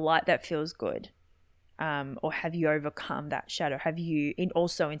just the light that feels good? Or have you overcome that shadow? Have you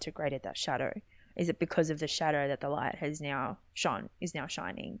also integrated that shadow? Is it because of the shadow that the light is now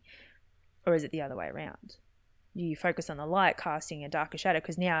shining? Or is it the other way around? You focus on the light casting a darker shadow,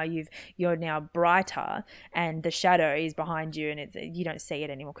 because now you're now brighter, and the shadow is behind you, and you don't see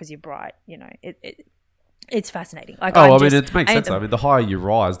it anymore because you're bright. You know, it's fascinating. Like, it makes sense. I mean, the higher you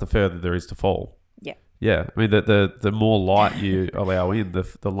rise, the further there is to fall. Yeah. Yeah, I mean, the more light you allow in,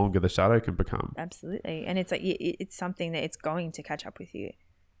 the longer the shadow can become. Absolutely. And it's like, it's something that it's going to catch up with you.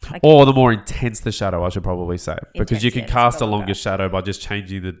 Like, or the more intense the shadow, I should probably say, because you can cast a longer shadow by just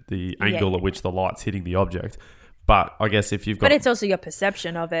changing the angle at which the light's hitting the object. But I guess if you've got... But it's also your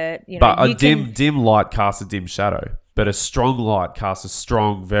perception of it. You know, but a dim light casts a dim shadow, but a strong light casts a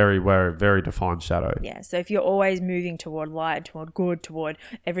strong, very, very, very defined shadow. Yeah, so if you're always moving toward light, toward good, toward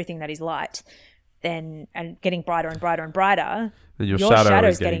everything that is light, then, and getting brighter and brighter and brighter, then your shadow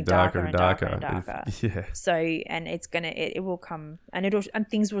is getting darker and darker and darker. Yeah. So, and it will come, and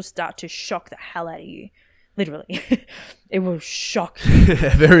things will start to shock the hell out of you. Literally. It will shock you.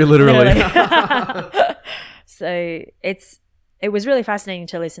 Very literally. So it was really fascinating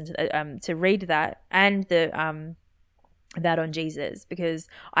to listen to read that, and the that on Jesus, because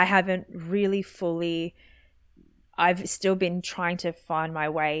I haven't really fully, I've still been trying to find my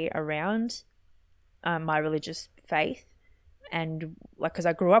way around my religious faith, and like, because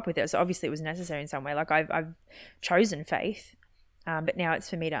I grew up with it, so obviously it was necessary in some way. Like, I've chosen faith, but now it's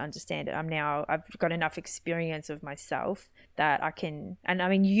for me to understand it. I've got enough experience of myself that I can, and I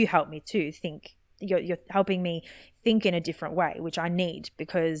mean, you help me too think. You're helping me think in a different way, which I need,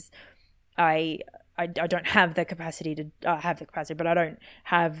 because I don't have the capacity to have the capacity, but I don't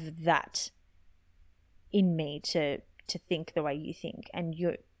have that in me to think the way you think, and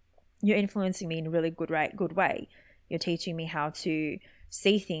you're influencing me in a really good way. You're teaching me how to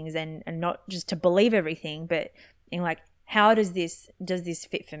see things, and not just to believe everything, but in like, how does this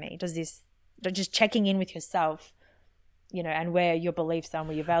fit for me? Just checking in with yourself and where your beliefs are and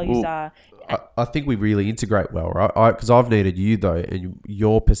where your values are. I think we really integrate well, right? Because I've needed you though, and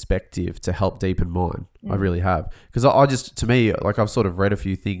your perspective to help deepen mine. I really have. Because I just, to me, like I've sort of read a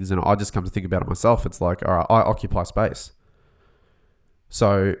few things and I just come to think about it myself. It's like, all right, I occupy space.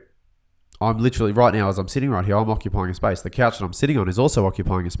 So I'm literally right now, as I'm sitting right here, I'm occupying a space. The couch that I'm sitting on is also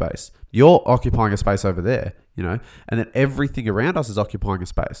occupying a space. You're occupying a space over there, and then everything around us is occupying a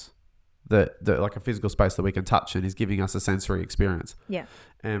space. Like a physical space that we can touch and is giving us a sensory experience. Yeah.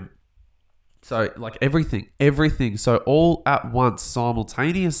 So like everything. So all at once,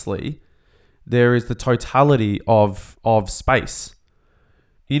 simultaneously, there is the totality of space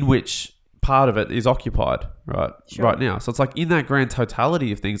in which part of it is occupied right now. So it's like in that grand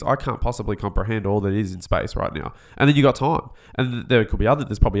totality of things, I can't possibly comprehend all that is in space right now. And then you got time, and there's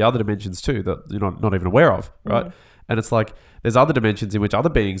probably other dimensions too that you're not even aware of, right? And it's like there's other dimensions in which other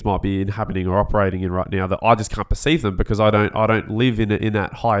beings might be inhabiting or operating in right now that I just can't perceive them because I don't live in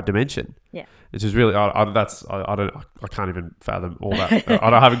that higher dimension. Yeah. Which is really I can't even fathom all that.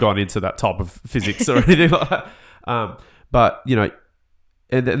 I haven't gone into that type of physics or anything like that. But yeah,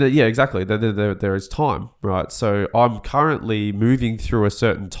 exactly. There is time, right? So I'm currently moving through a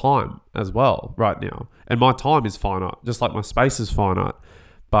certain time as well right now, and my time is finite, just like my space is finite.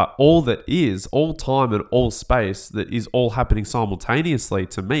 But all that is, all time and all space, that is all happening simultaneously,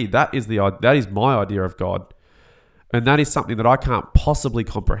 to me, that is my idea of God. And that is something that I can't possibly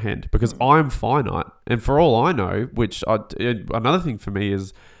comprehend because I'm finite. And for all I know, another thing for me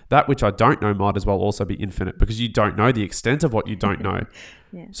is that which I don't know might as well also be infinite because you don't know the extent of what you don't know.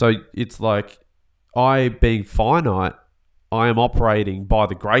 Yeah. So it's like I, being finite, I am operating by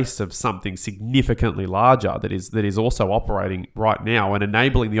the grace of something significantly larger that is also operating right now and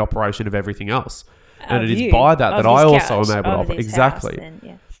enabling the operation of everything else. And it is by that I also am able to operate. Exactly.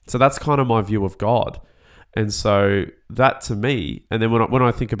 So that's kind of my view of God. And so that to me, and then when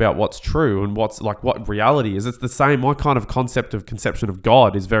I think about what's true and what's like what reality is, it's the same. My kind of conception of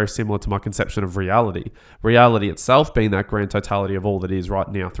God is very similar to my conception of reality. Reality itself being that grand totality of all that is right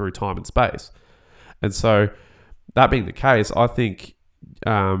now through time and space. And so that being the case, I think,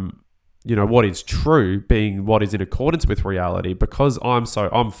 what is true being what is in accordance with reality, because I'm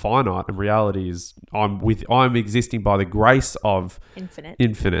finite and reality is I'm existing by the grace of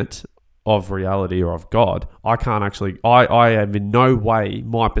infinite of reality or of God. I can't actually, I am in no way,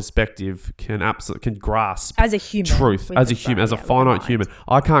 my perspective can grasp as a human truth, as a finite human.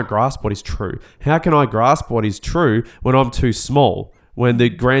 I can't grasp what is true. How can I grasp what is true when I'm too small? When the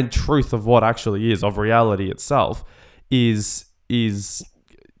grand truth of what actually is, of reality itself, is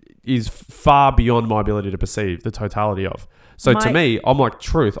far beyond my ability to perceive the totality of. So to me, I'm like,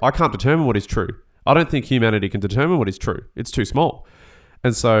 truth, I can't determine what is true. I don't think humanity can determine what is true. It's too small.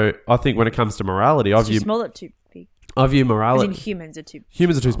 And so I think when it comes to morality, I view morality. As in humans are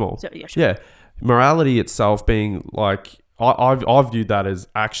too small. So, yeah, sure. Yeah. Morality itself being like, I've viewed that as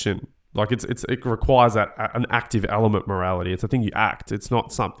action. Like it requires an active element. Morality. It's a thing you act. It's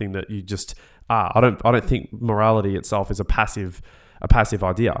not something that you just are. I don't think morality itself is a passive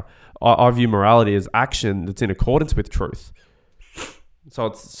idea. I view morality as action that's in accordance with truth.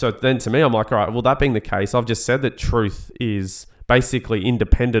 So then to me, I'm like, all right, well, that being the case, I've just said that truth is basically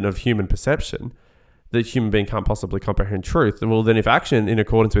independent of human perception, that human being can't possibly comprehend truth. Well, then if action in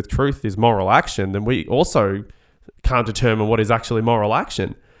accordance with truth is moral action, then we also can't determine what is actually moral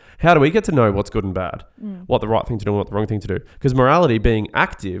action. How do we get to know what's good and bad, what the right thing to do and what the wrong thing to do? Because morality being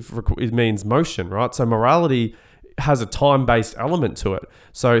active, it means motion, right? So morality has a time-based element to it.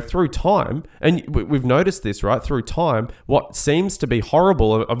 So through time, and we've noticed this, right? Through time, what seems to be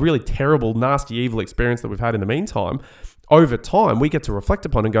horrible, a really terrible, nasty, evil experience that we've had in the meantime, over time, we get to reflect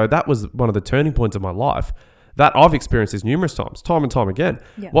upon and go, that was one of the turning points of my life. That I've experienced this numerous times, time and time again.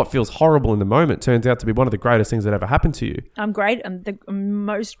 Yeah. What feels horrible in the moment turns out to be one of the greatest things that ever happened to you. I'm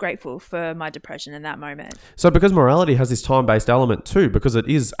most grateful for my depression in that moment. So because morality has this time-based element too, because it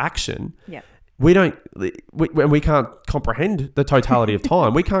is action, we can't comprehend the totality of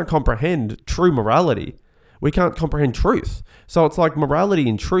time. We can't comprehend true morality. We can't comprehend truth. So it's like morality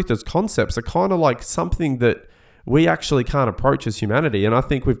and truth as concepts are kind of like something that we actually can't approach as humanity. And I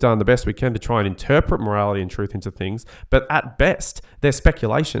think we've done the best we can to try and interpret morality and truth into things. But at best, they're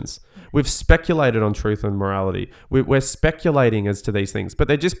speculations. We've speculated on truth and morality. We're speculating as to these things. But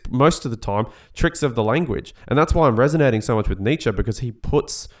they're just, most of the time, tricks of the language. And that's why I'm resonating so much with Nietzsche, because he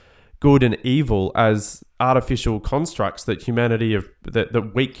puts good and evil as artificial constructs that humanity,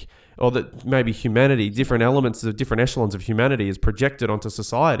 that weak, or that maybe humanity, different elements of different echelons of humanity is projected onto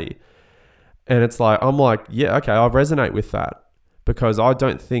society. And it's like, I'm like, yeah, okay, I resonate with that. because I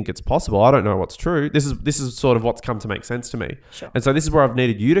don't think it's possible. I don't know what's true. This is sort of what's come to make sense to me. Sure. And so this is where I've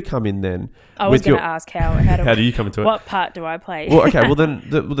needed you to come in then. I was going to ask how do you come into it? What part do I play? Well, okay. Well, then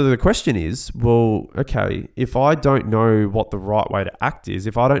the question is, well, okay, if I don't know what the right way to act is,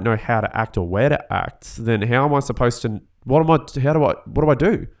 if I don't know how to act or where to act, then how am I supposed to? What do I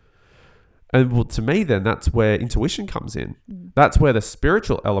do? And well, to me, then that's where intuition comes in. That's where the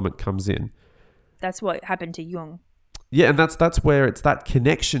spiritual element comes in. That's what happened to Jung. Yeah, and that's where it's that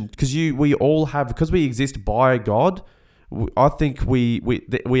connection, because we all have, because we exist by God. I think we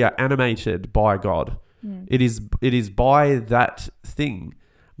are animated by God. It is by that thing,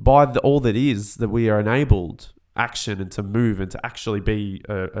 by all that is, that we are enabled action and to move and to actually be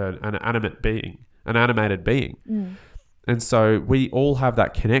an animated being. And so we all have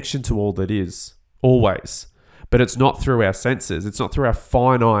that connection to all that is, always. But it's not through our senses. It's not through our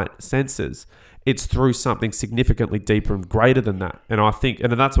finite senses. It's through something significantly deeper and greater than that. And I think,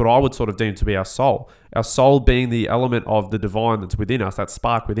 and that's what I would sort of deem to be our soul. Our soul being the element of the divine that's within us, that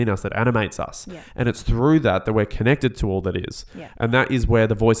spark within us that animates us. Yeah. And it's through that we're connected to all that is. Yeah. And that is where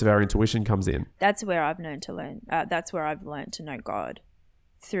the voice of our intuition comes in. That's where I've learned to learn. That's where I've learned to know God,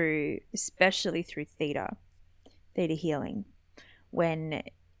 especially through theta healing, when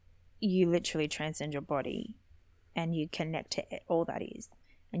you literally transcend your body and you connect to all that is,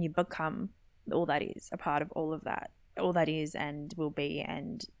 and you become all that is, a part of all of that, all that is and will be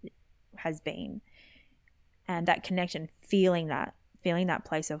and has been. And that connection, feeling that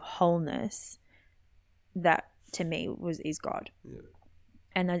place of wholeness, that to me is God. Yeah.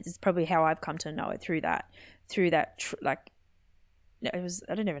 And that's probably how I've come to know it, through that like, it was,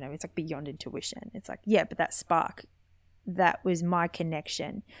 I don't even know, it's like beyond intuition. It's like, yeah, but that spark, that was my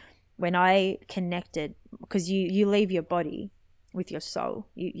connection. When I connected, because you leave your body with your soul,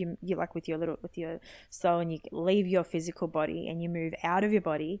 you like with your soul, and you leave your physical body and you move out of your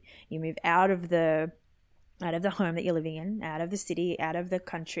body, you move out of the home that you're living in, out of the city, out of the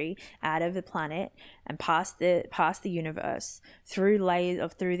country, out of the planet, and past the universe, through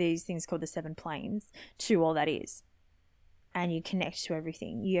these things called the 7 planes, to all that is. And you connect to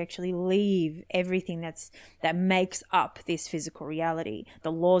everything. You actually leave everything that makes up this physical reality,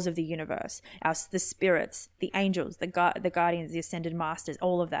 the laws of the universe, the spirits, the angels, the guardians, the ascended masters,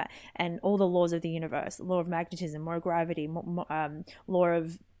 all of that, and all the laws of the universe, law of magnetism, law of gravity, law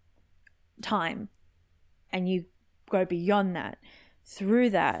of time. And you go beyond that, through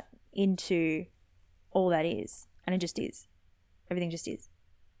that, into all that is. And it just is. Everything just is.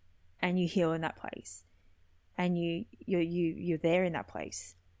 And you heal in that place. And you're there in that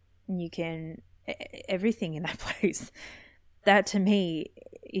place, and you can everything in that place. That to me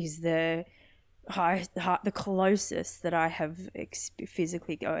is the closest that I have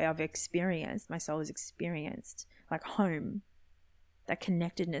I've experienced. My soul has experienced, like, home, that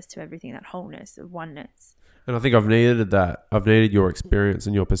connectedness to everything, that wholeness of oneness. And I think I've needed that. I've needed your experience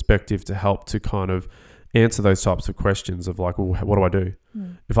and your perspective to help to kind of answer those types of questions of like, well, what do I do?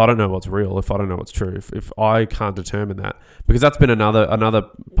 If I don't know what's real, if I don't know what's true, if I can't determine that, because that's been another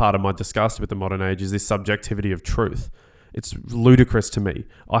part of my disgust with the modern age, is this subjectivity of truth. It's ludicrous to me.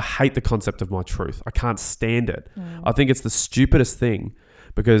 I hate the concept of my truth. I can't stand it. I think it's the stupidest thing,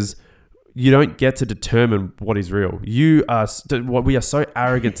 because you don't get to determine what is real. We are so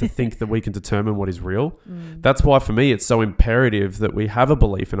arrogant to think that we can determine what is real. That's why, for me, it's so imperative that we have a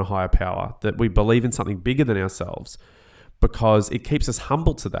belief in a higher power, that we believe in something bigger than ourselves, because it keeps us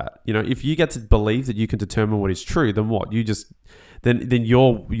humble to that. You know, if you get to believe that you can determine what is true, then what? Then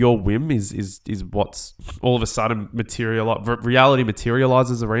your whim is what's all of a sudden reality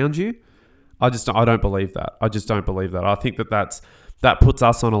materializes around you. I don't believe that. I just don't believe that. I think that puts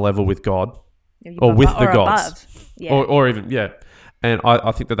us on a level with God, or with the gods, or even, yeah. And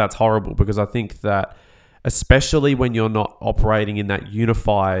I think that's horrible, because I think that, especially when you're not operating in that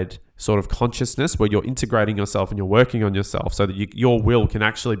unified sort of consciousness where you're integrating yourself and you're working on yourself so that your will can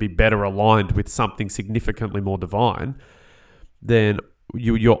actually be better aligned with something significantly more divine, then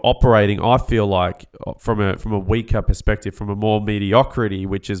you're operating, I feel like, from a weaker perspective, from a more mediocrity,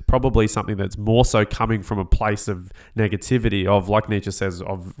 which is probably something that's more so coming from a place of negativity, of, like Nietzsche says,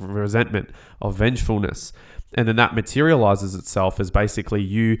 of resentment, of vengefulness. And then that materializes itself as basically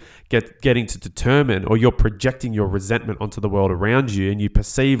you getting to determine, or you're projecting your resentment onto the world around you, and you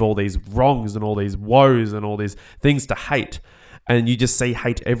perceive all these wrongs and all these woes and all these things to hate. and you just see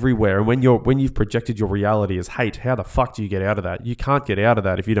hate everywhere. And when you've projected your reality as hate, how the fuck do you get out of that? You can't get out of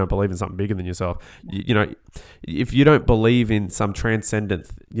that if you don't believe in something bigger than yourself. You know, if you don't believe in some transcendent,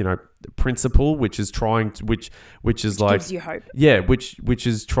 principle, which is like gives you hope. Yeah, which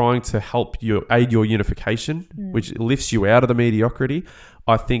is trying to help you aid your unification, which lifts you out of the mediocrity.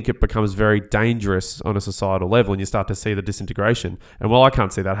 I think it becomes very dangerous on a societal level, and you start to see the disintegration. And I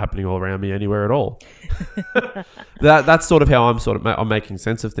can't see that happening all around me anywhere at all. That's sort of how I'm making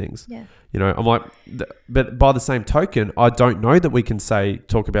sense of things. Yeah. I'm like, but by the same token, I don't know that we can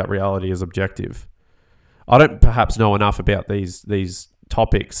talk about reality as objective. I don't perhaps know enough about these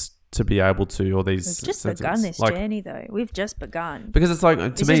topics to be able to, or these. We've just begun this journey, though. We've just begun. Because it's like, to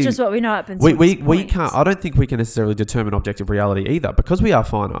this me, is just what we know up until we can't. I don't think we can necessarily determine objective reality either, because we are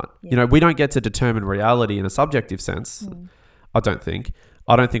finite. Yeah. We don't get to determine reality in a subjective sense. I don't think.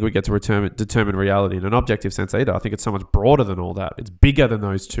 I don't think we get to determine reality in an objective sense either. I think it's so much broader than all that. It's bigger than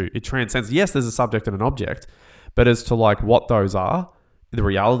those two. It transcends. Yes, there's a subject and an object, but as to like what those are, the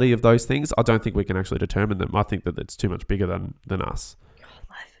reality of those things, I don't think we can actually determine them. I think that it's too much bigger than us.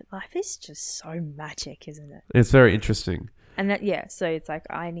 Life is just so magic, isn't it? It's very interesting. And so it's like,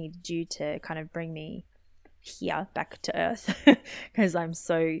 I need you to kind of bring me here back to earth because I'm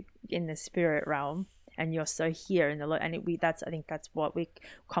so in the spirit realm and you're so here in the and I think that's what we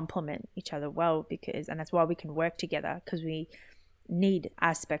complement each other well, and that's why we can work together, because we need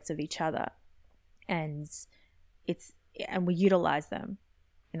aspects of each other, and we utilize them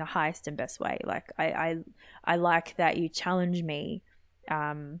in the highest and best way. Like I like that you challenge me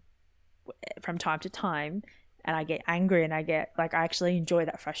from time to time, and I get angry, and I actually enjoy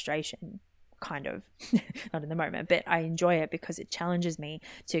that frustration, kind of. Not in the moment, but I enjoy it because it challenges me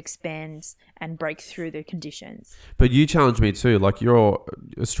to expand and break through the conditions. But you challenge me too, like your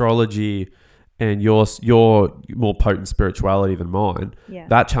astrology and your more potent spirituality than mine. Yeah.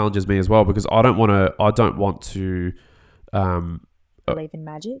 That challenges me as well, because I don't want to believe in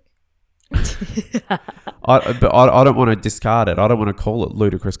magic. I don't want to discard it. I don't want to call it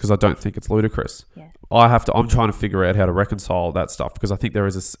ludicrous, because I don't think it's ludicrous. Yeah. I'm trying to figure out how to reconcile that stuff, because I think there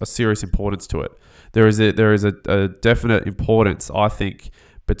is a serious importance to it. There is a definite importance, I think,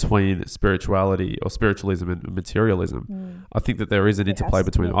 between spirituality or spiritualism and materialism. I think that there is an interplay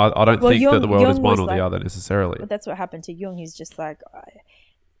between them. I don't think that the world is one or the other necessarily. But that's what happened to Jung. He's just like,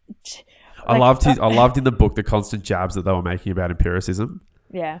 I loved in the book the constant jabs that they were making about empiricism.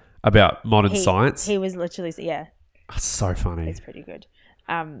 Yeah. About modern science. He was literally, That's so funny. It's pretty good.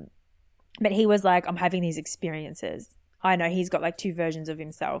 But he was like, I'm having these experiences. I know he's got like two versions of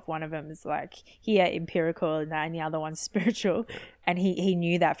himself. One of them is like empirical, and the other one's spiritual. And he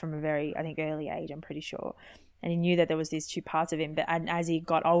knew that from a very, I think, early age, I'm pretty sure. And he knew that there was these two parts of him. But as he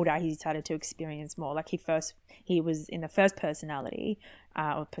got older, he started to experience more. Like he was in the first personality,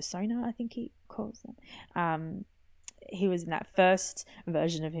 or persona, I think he calls them. He was in that first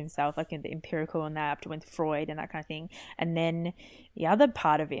version of himself, like in the empirical and that, up to with Freud and that kind of thing. And then the other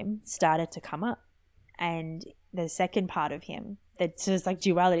part of him started to come up. And the second part of him, that's just like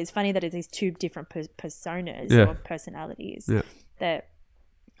duality. It's funny that it's these two different personas or personalities that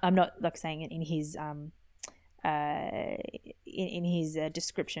I'm not like saying it in his in his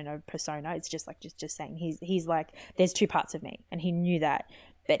description of persona. It's just like just saying he's like, there's two parts of me, and he knew that.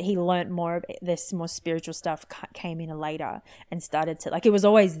 But he learned more of this more spiritual stuff came in later and started to, like, it was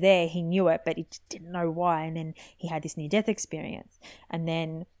always there. He knew it, but he just didn't know why. And then he had this near-death experience. And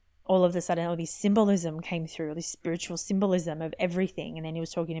then all of a sudden, all this symbolism came through, all this spiritual symbolism of everything. And then he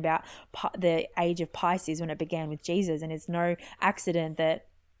was talking about the age of Pisces when it began with Jesus. And it's no accident that,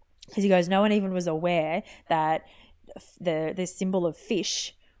 because he goes, no one even was aware that the symbol of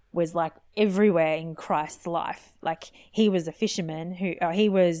fish was like everywhere in Christ's life. Like he was a fisherman he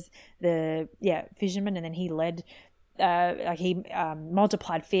was the fisherman, and then he led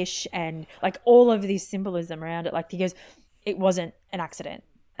multiplied fish, and like all of this symbolism around it. Like he goes, it wasn't an accident.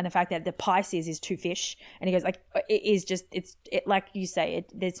 And the fact that the Pisces is two fish, and he goes, like, it is just, it's like you say,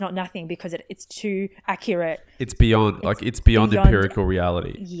 it's not nothing, because it's too accurate. It's beyond empirical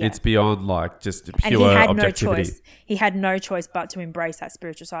reality. Yeah. It's beyond like just pure objectivity. He had no choice but to embrace that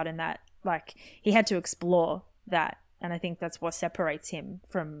spiritual side, and that, like, he had to explore that. And I think that's what separates him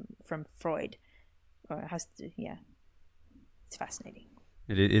from Freud. Or it has to, it's fascinating.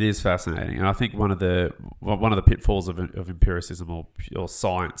 It is fascinating, and I think one of the pitfalls of empiricism or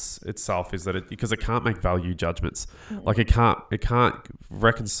science itself is that because it can't make value judgments, like it can't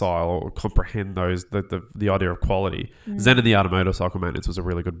reconcile or comprehend the idea of quality. Zen and the Art of Motorcycle Maintenance was a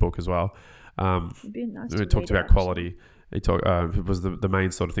really good book as well. It'd be nice it talked about quality, It was the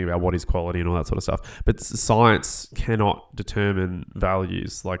main sort of thing about what is quality and all that sort of stuff. But science cannot determine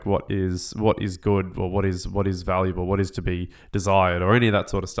values, like what is good, or what is valuable, what is to be desired, or any of that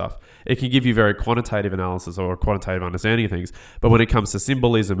sort of stuff. It can give you very quantitative analysis or a quantitative understanding of things. But when it comes to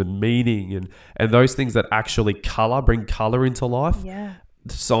symbolism and meaning and those things that actually bring color into life,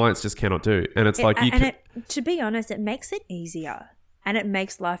 science just cannot do. And it's to be honest, it makes it easier and it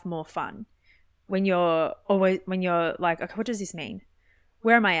makes life more fun. When you're like, okay, what does this mean?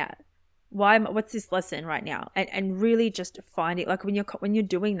 Where am I at? What's this lesson right now? And really just find it. Like when you're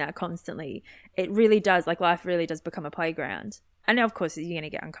doing that constantly, it really does, like life really does become a playground. And of course you're going to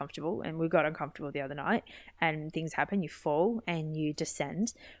get uncomfortable, and we got uncomfortable the other night, and things happen, you fall and you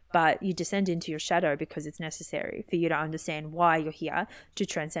descend, but you descend into your shadow because it's necessary for you to understand why you're here, to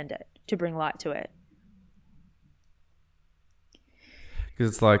transcend it, to bring light to it.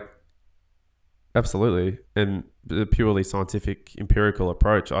 Because it's like, absolutely. And the purely scientific empirical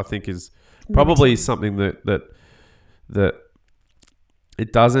approach, I think, is probably something that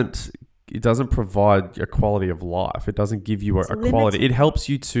it doesn't provide a quality of life. It doesn't give you a quality. It helps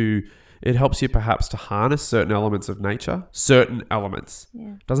you perhaps to harness certain elements of nature, certain elements.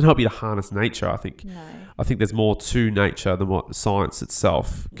 Yeah. It doesn't help you to harness nature, I think. No. I think there's more to nature than what science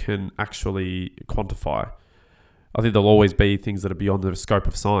itself can actually quantify. I think there'll always be things that are beyond the scope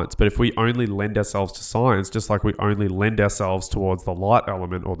of science. But if we only lend ourselves to science, just like we only lend ourselves towards the light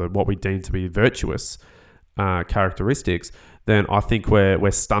element or what we deem to be virtuous characteristics, then I think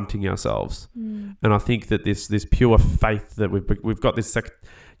we're stunting ourselves. And I think that this pure faith that we've got this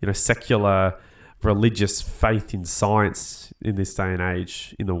secular religious faith in science in this day and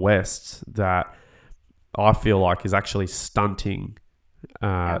age in the West that I feel like is actually stunting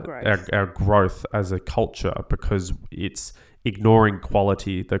our growth as a culture, because it's ignoring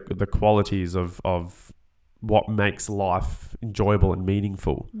quality, the qualities of what makes life enjoyable and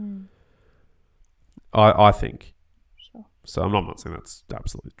meaningful. I think. Sure. So I'm not saying that's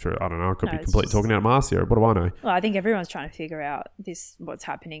absolutely true. I don't know. I could be completely talking out of my ass here. What do I know? Well, I think everyone's trying to figure out what's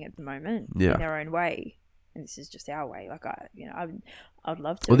happening at the moment in their own way. And this is just our way. Like I'd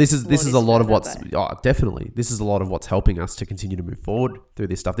love to. Well, this is a lot of what's definitely. This is a lot of what's helping us to continue to move forward through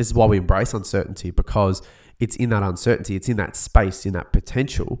this stuff. This is why we embrace uncertainty, because it's in that uncertainty, it's in that space, in that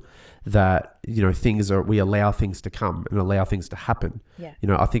potential that we allow things to come and allow things to happen. Yeah.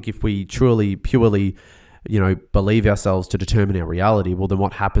 I think if we truly, purely, believe ourselves to determine our reality, well, then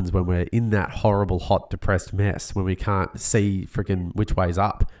what happens when we're in that horrible, hot, depressed mess, when we can't see freaking which way's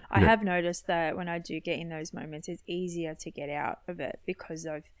up? I have noticed that when I do get in those moments, it's easier to get out of it because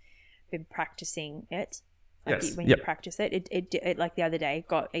I've been practicing it. Like when you practice it, it like the other day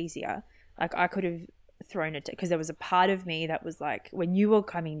got easier. Like I could have thrown it because there was a part of me that was like, when you were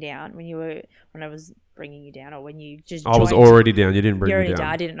coming down, when I was bringing you down, or when you just I was already down. You didn't bring me down.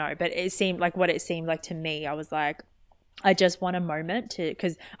 I didn't know, but it seemed like to me. I was like, I just want a moment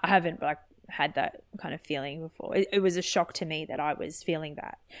because I haven't had that kind of feeling before. It was a shock to me that I was feeling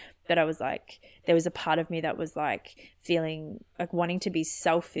that I was like, there was a part of me that was like feeling like wanting to be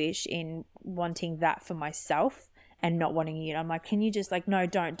selfish in wanting that for myself and not wanting you. I'm like, can you just like, no,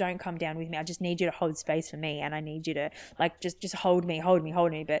 don't come down with me. I just need you to hold space for me, and I need you to like just hold me.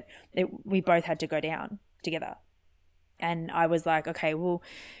 But we both had to go down together. And I was like, okay, well,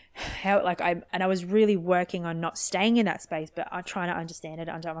 how, like, I was really working on not staying in that space, but I'm trying to understand it.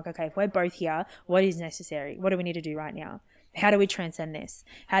 I'm like, okay, if we're both here, what is necessary? What do we need to do right now? How do we transcend this?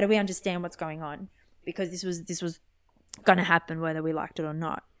 How do we understand what's going on? Because this was going to happen whether we liked it or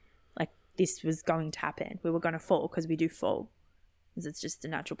not. Like, this was going to happen. We were going to fall because we do fall. It's just a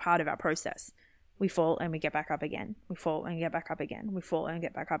natural part of our process. We fall and we get back up again. We fall and get back up again. We fall and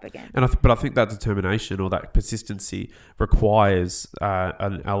get back up again. But I think that determination or that persistency requires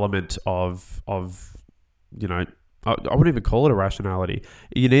an element of I wouldn't even call it a rationality.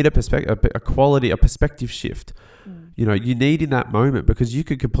 You need a perspective shift. You need in that moment, because you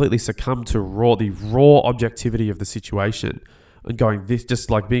could completely succumb to the raw objectivity of the situation and going this, just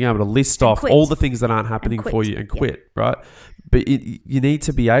like being able to list off all the things that aren't happening for you and quit, right? But you need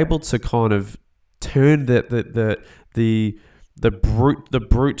to be able to kind of turn the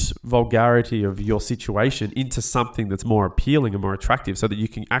brute vulgarity of your situation into something that's more appealing and more attractive, so that you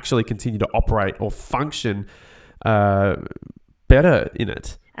can actually continue to operate or function better in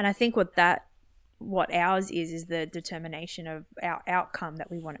it. And I think what ours is the determination of our outcome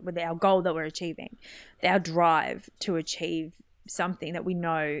that we want, with our goal that we're achieving, our drive to achieve something that we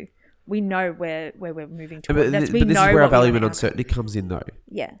know where we're moving towards. But this is where our value and uncertainty comes in, though.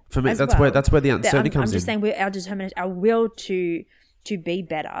 Yeah, for me, that's where the uncertainty comes in. I'm just saying, our determination, our will to be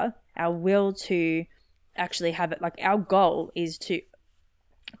better, our will to actually have it. Like our goal is to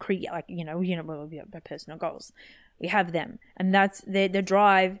create, like, we have personal goals. We have them, and that's the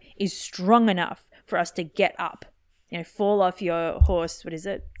drive is strong enough for us to get up. Fall off your horse. What is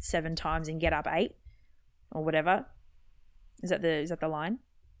it? 7 times and get up 8, or whatever. Is that the line?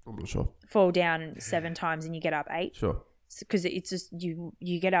 I'm not sure. Fall down 7 times and you get up 8. Sure. Because it's just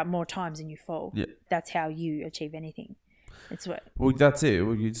you get up more times than you fall. Yeah. That's how you achieve anything. It's what. Well, that's it.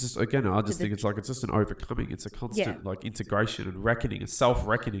 Well, you just, again, I just think it's just an overcoming. It's a constant like integration and reckoning, a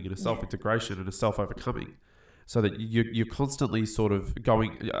self-reckoning and a self-integration and a self-overcoming, so that you're constantly sort of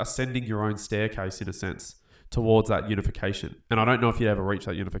ascending your own staircase in a sense towards that unification. And I don't know if you'd ever reach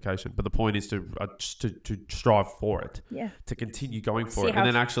that unification, but the point is to strive for it. Yeah. To continue going for it, and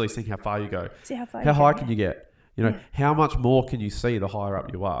then actually seeing how far you go. See how far. How high can you get? How much more can you see the higher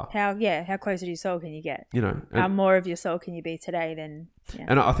up you are? How closer to your soul can you get? How more of your soul can you be today than? Yeah.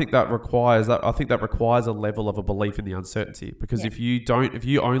 And I think that requires a level of a belief in the uncertainty, because if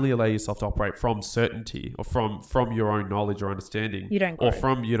you only allow yourself to operate from certainty or from your own knowledge or understanding, you don't grow. Or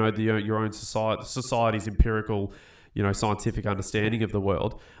from your own society's empirical, scientific understanding of the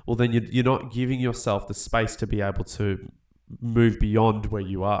world, well, then you're not giving yourself the space to be able to move beyond where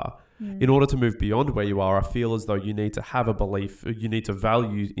you are. In order to move beyond where you are, I feel as though you need to have a belief, you need to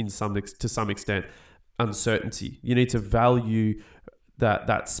value to some extent uncertainty. You need to value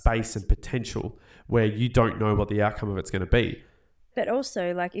that space and potential where you don't know what the outcome of it's going to be. But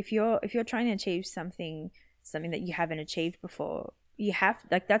also, like, if you're trying to achieve something that you haven't achieved before, you have,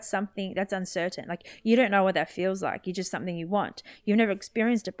 like, that's something that's uncertain. Like, you don't know what that feels like. You're just something you want. You've never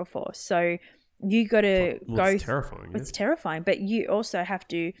experienced it before, so you got to go. It's terrifying. It's terrifying, but you also have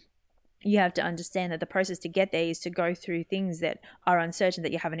to. You have to understand that the process to get there is to go through things that are uncertain,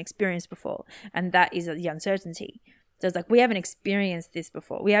 that you haven't experienced before. And that is the uncertainty. So it's like, we haven't experienced this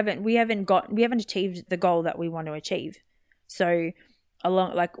before. We haven't achieved the goal that we want to achieve. So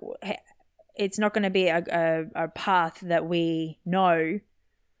it's not going to be a path that we know.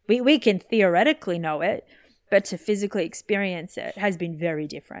 We can theoretically know it, but to physically experience it has been very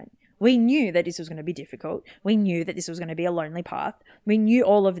different. We knew that this was going to be difficult. We knew that this was going to be a lonely path. We knew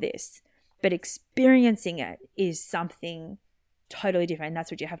all of this. But experiencing it is something totally different. And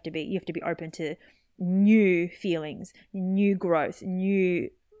that's what you have to be. You have to be open to new feelings, new growth, new,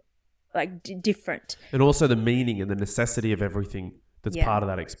 different. And also the meaning and the necessity of everything that's part of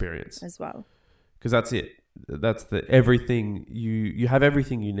that experience. As well. Because that's it. That's everything. You have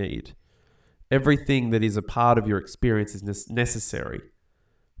everything you need. Everything that is a part of your experience is necessary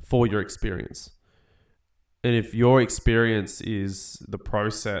for your experience. And if your experience is the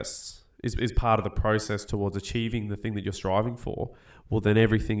process, is part of the process towards achieving the thing that you're striving for, well, then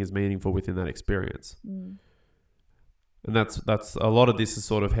everything is meaningful within that experience. And that's a lot of this is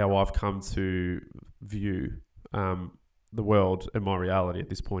sort of how I've come to view the world and my reality at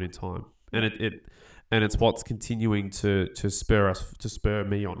this point in time. And it's what's continuing to spur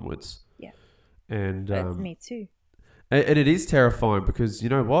me onwards. Yeah. And that's me too. And it is terrifying because, you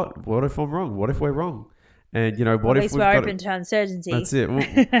know what? What if I'm wrong? What if we're wrong? And, what at if least we're open to uncertainty? That's it. Well,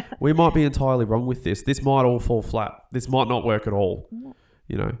 we might be entirely wrong with this. This might all fall flat. This might not work at all.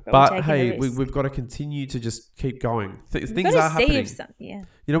 But hey, we've got to continue to just keep going. Things are happening.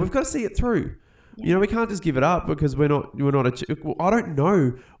 We've got to see it through. Yeah. We can't just give it up because we're not. I don't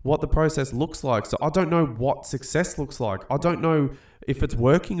know what the process looks like, so I don't know what success looks like. I don't know if it's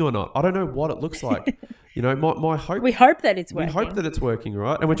working or not. I don't know what it looks like. My hope. We hope that it's working. We hope that it's working,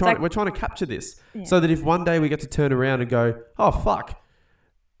 right? And we're trying to capture this so that if one day we get to turn around and go, oh fuck,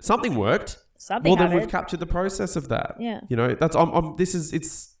 something worked. Then we've captured the process of that. Yeah. That's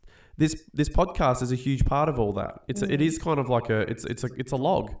this podcast is a huge part of all that. It is kind of like it's a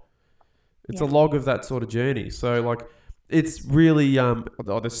log. It's a log of that sort of journey. So it's really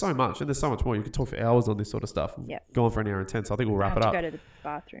there's so much, and there's so much more. You could talk for hours on this sort of stuff. Yeah. Go on for an hour and 10. So I think we'll wrap it up. Go to the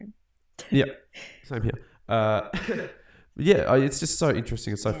bathroom. Yeah. Same here. It's just so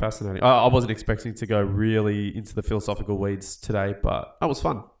interesting. It's so fascinating. I wasn't expecting to go really into the philosophical weeds today, but that was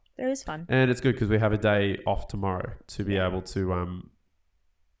fun. It was fun. And it's good because we have a day off tomorrow to be able to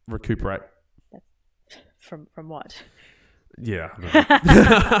recuperate. That's from what? Yeah.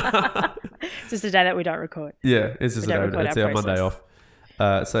 It's just a day that we don't record. Yeah, it's just a day. It's our Monday off.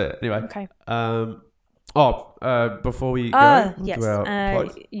 So anyway. Okay. Before we go, yes,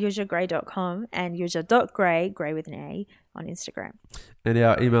 usuregray.com and usual.gray, gray with an A, on Instagram. And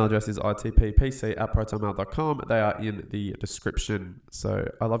our email address is itppc@protonmail.com. They are in the description.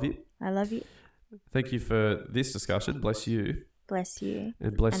 So I love you. I love you. Thank you for this discussion. Bless you. Bless you.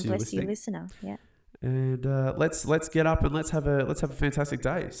 And bless you, listener. Yeah. And let's get up and let's have a fantastic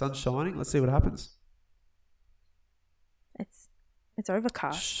day. Sun's shining. Let's see what happens. It's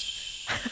overcast.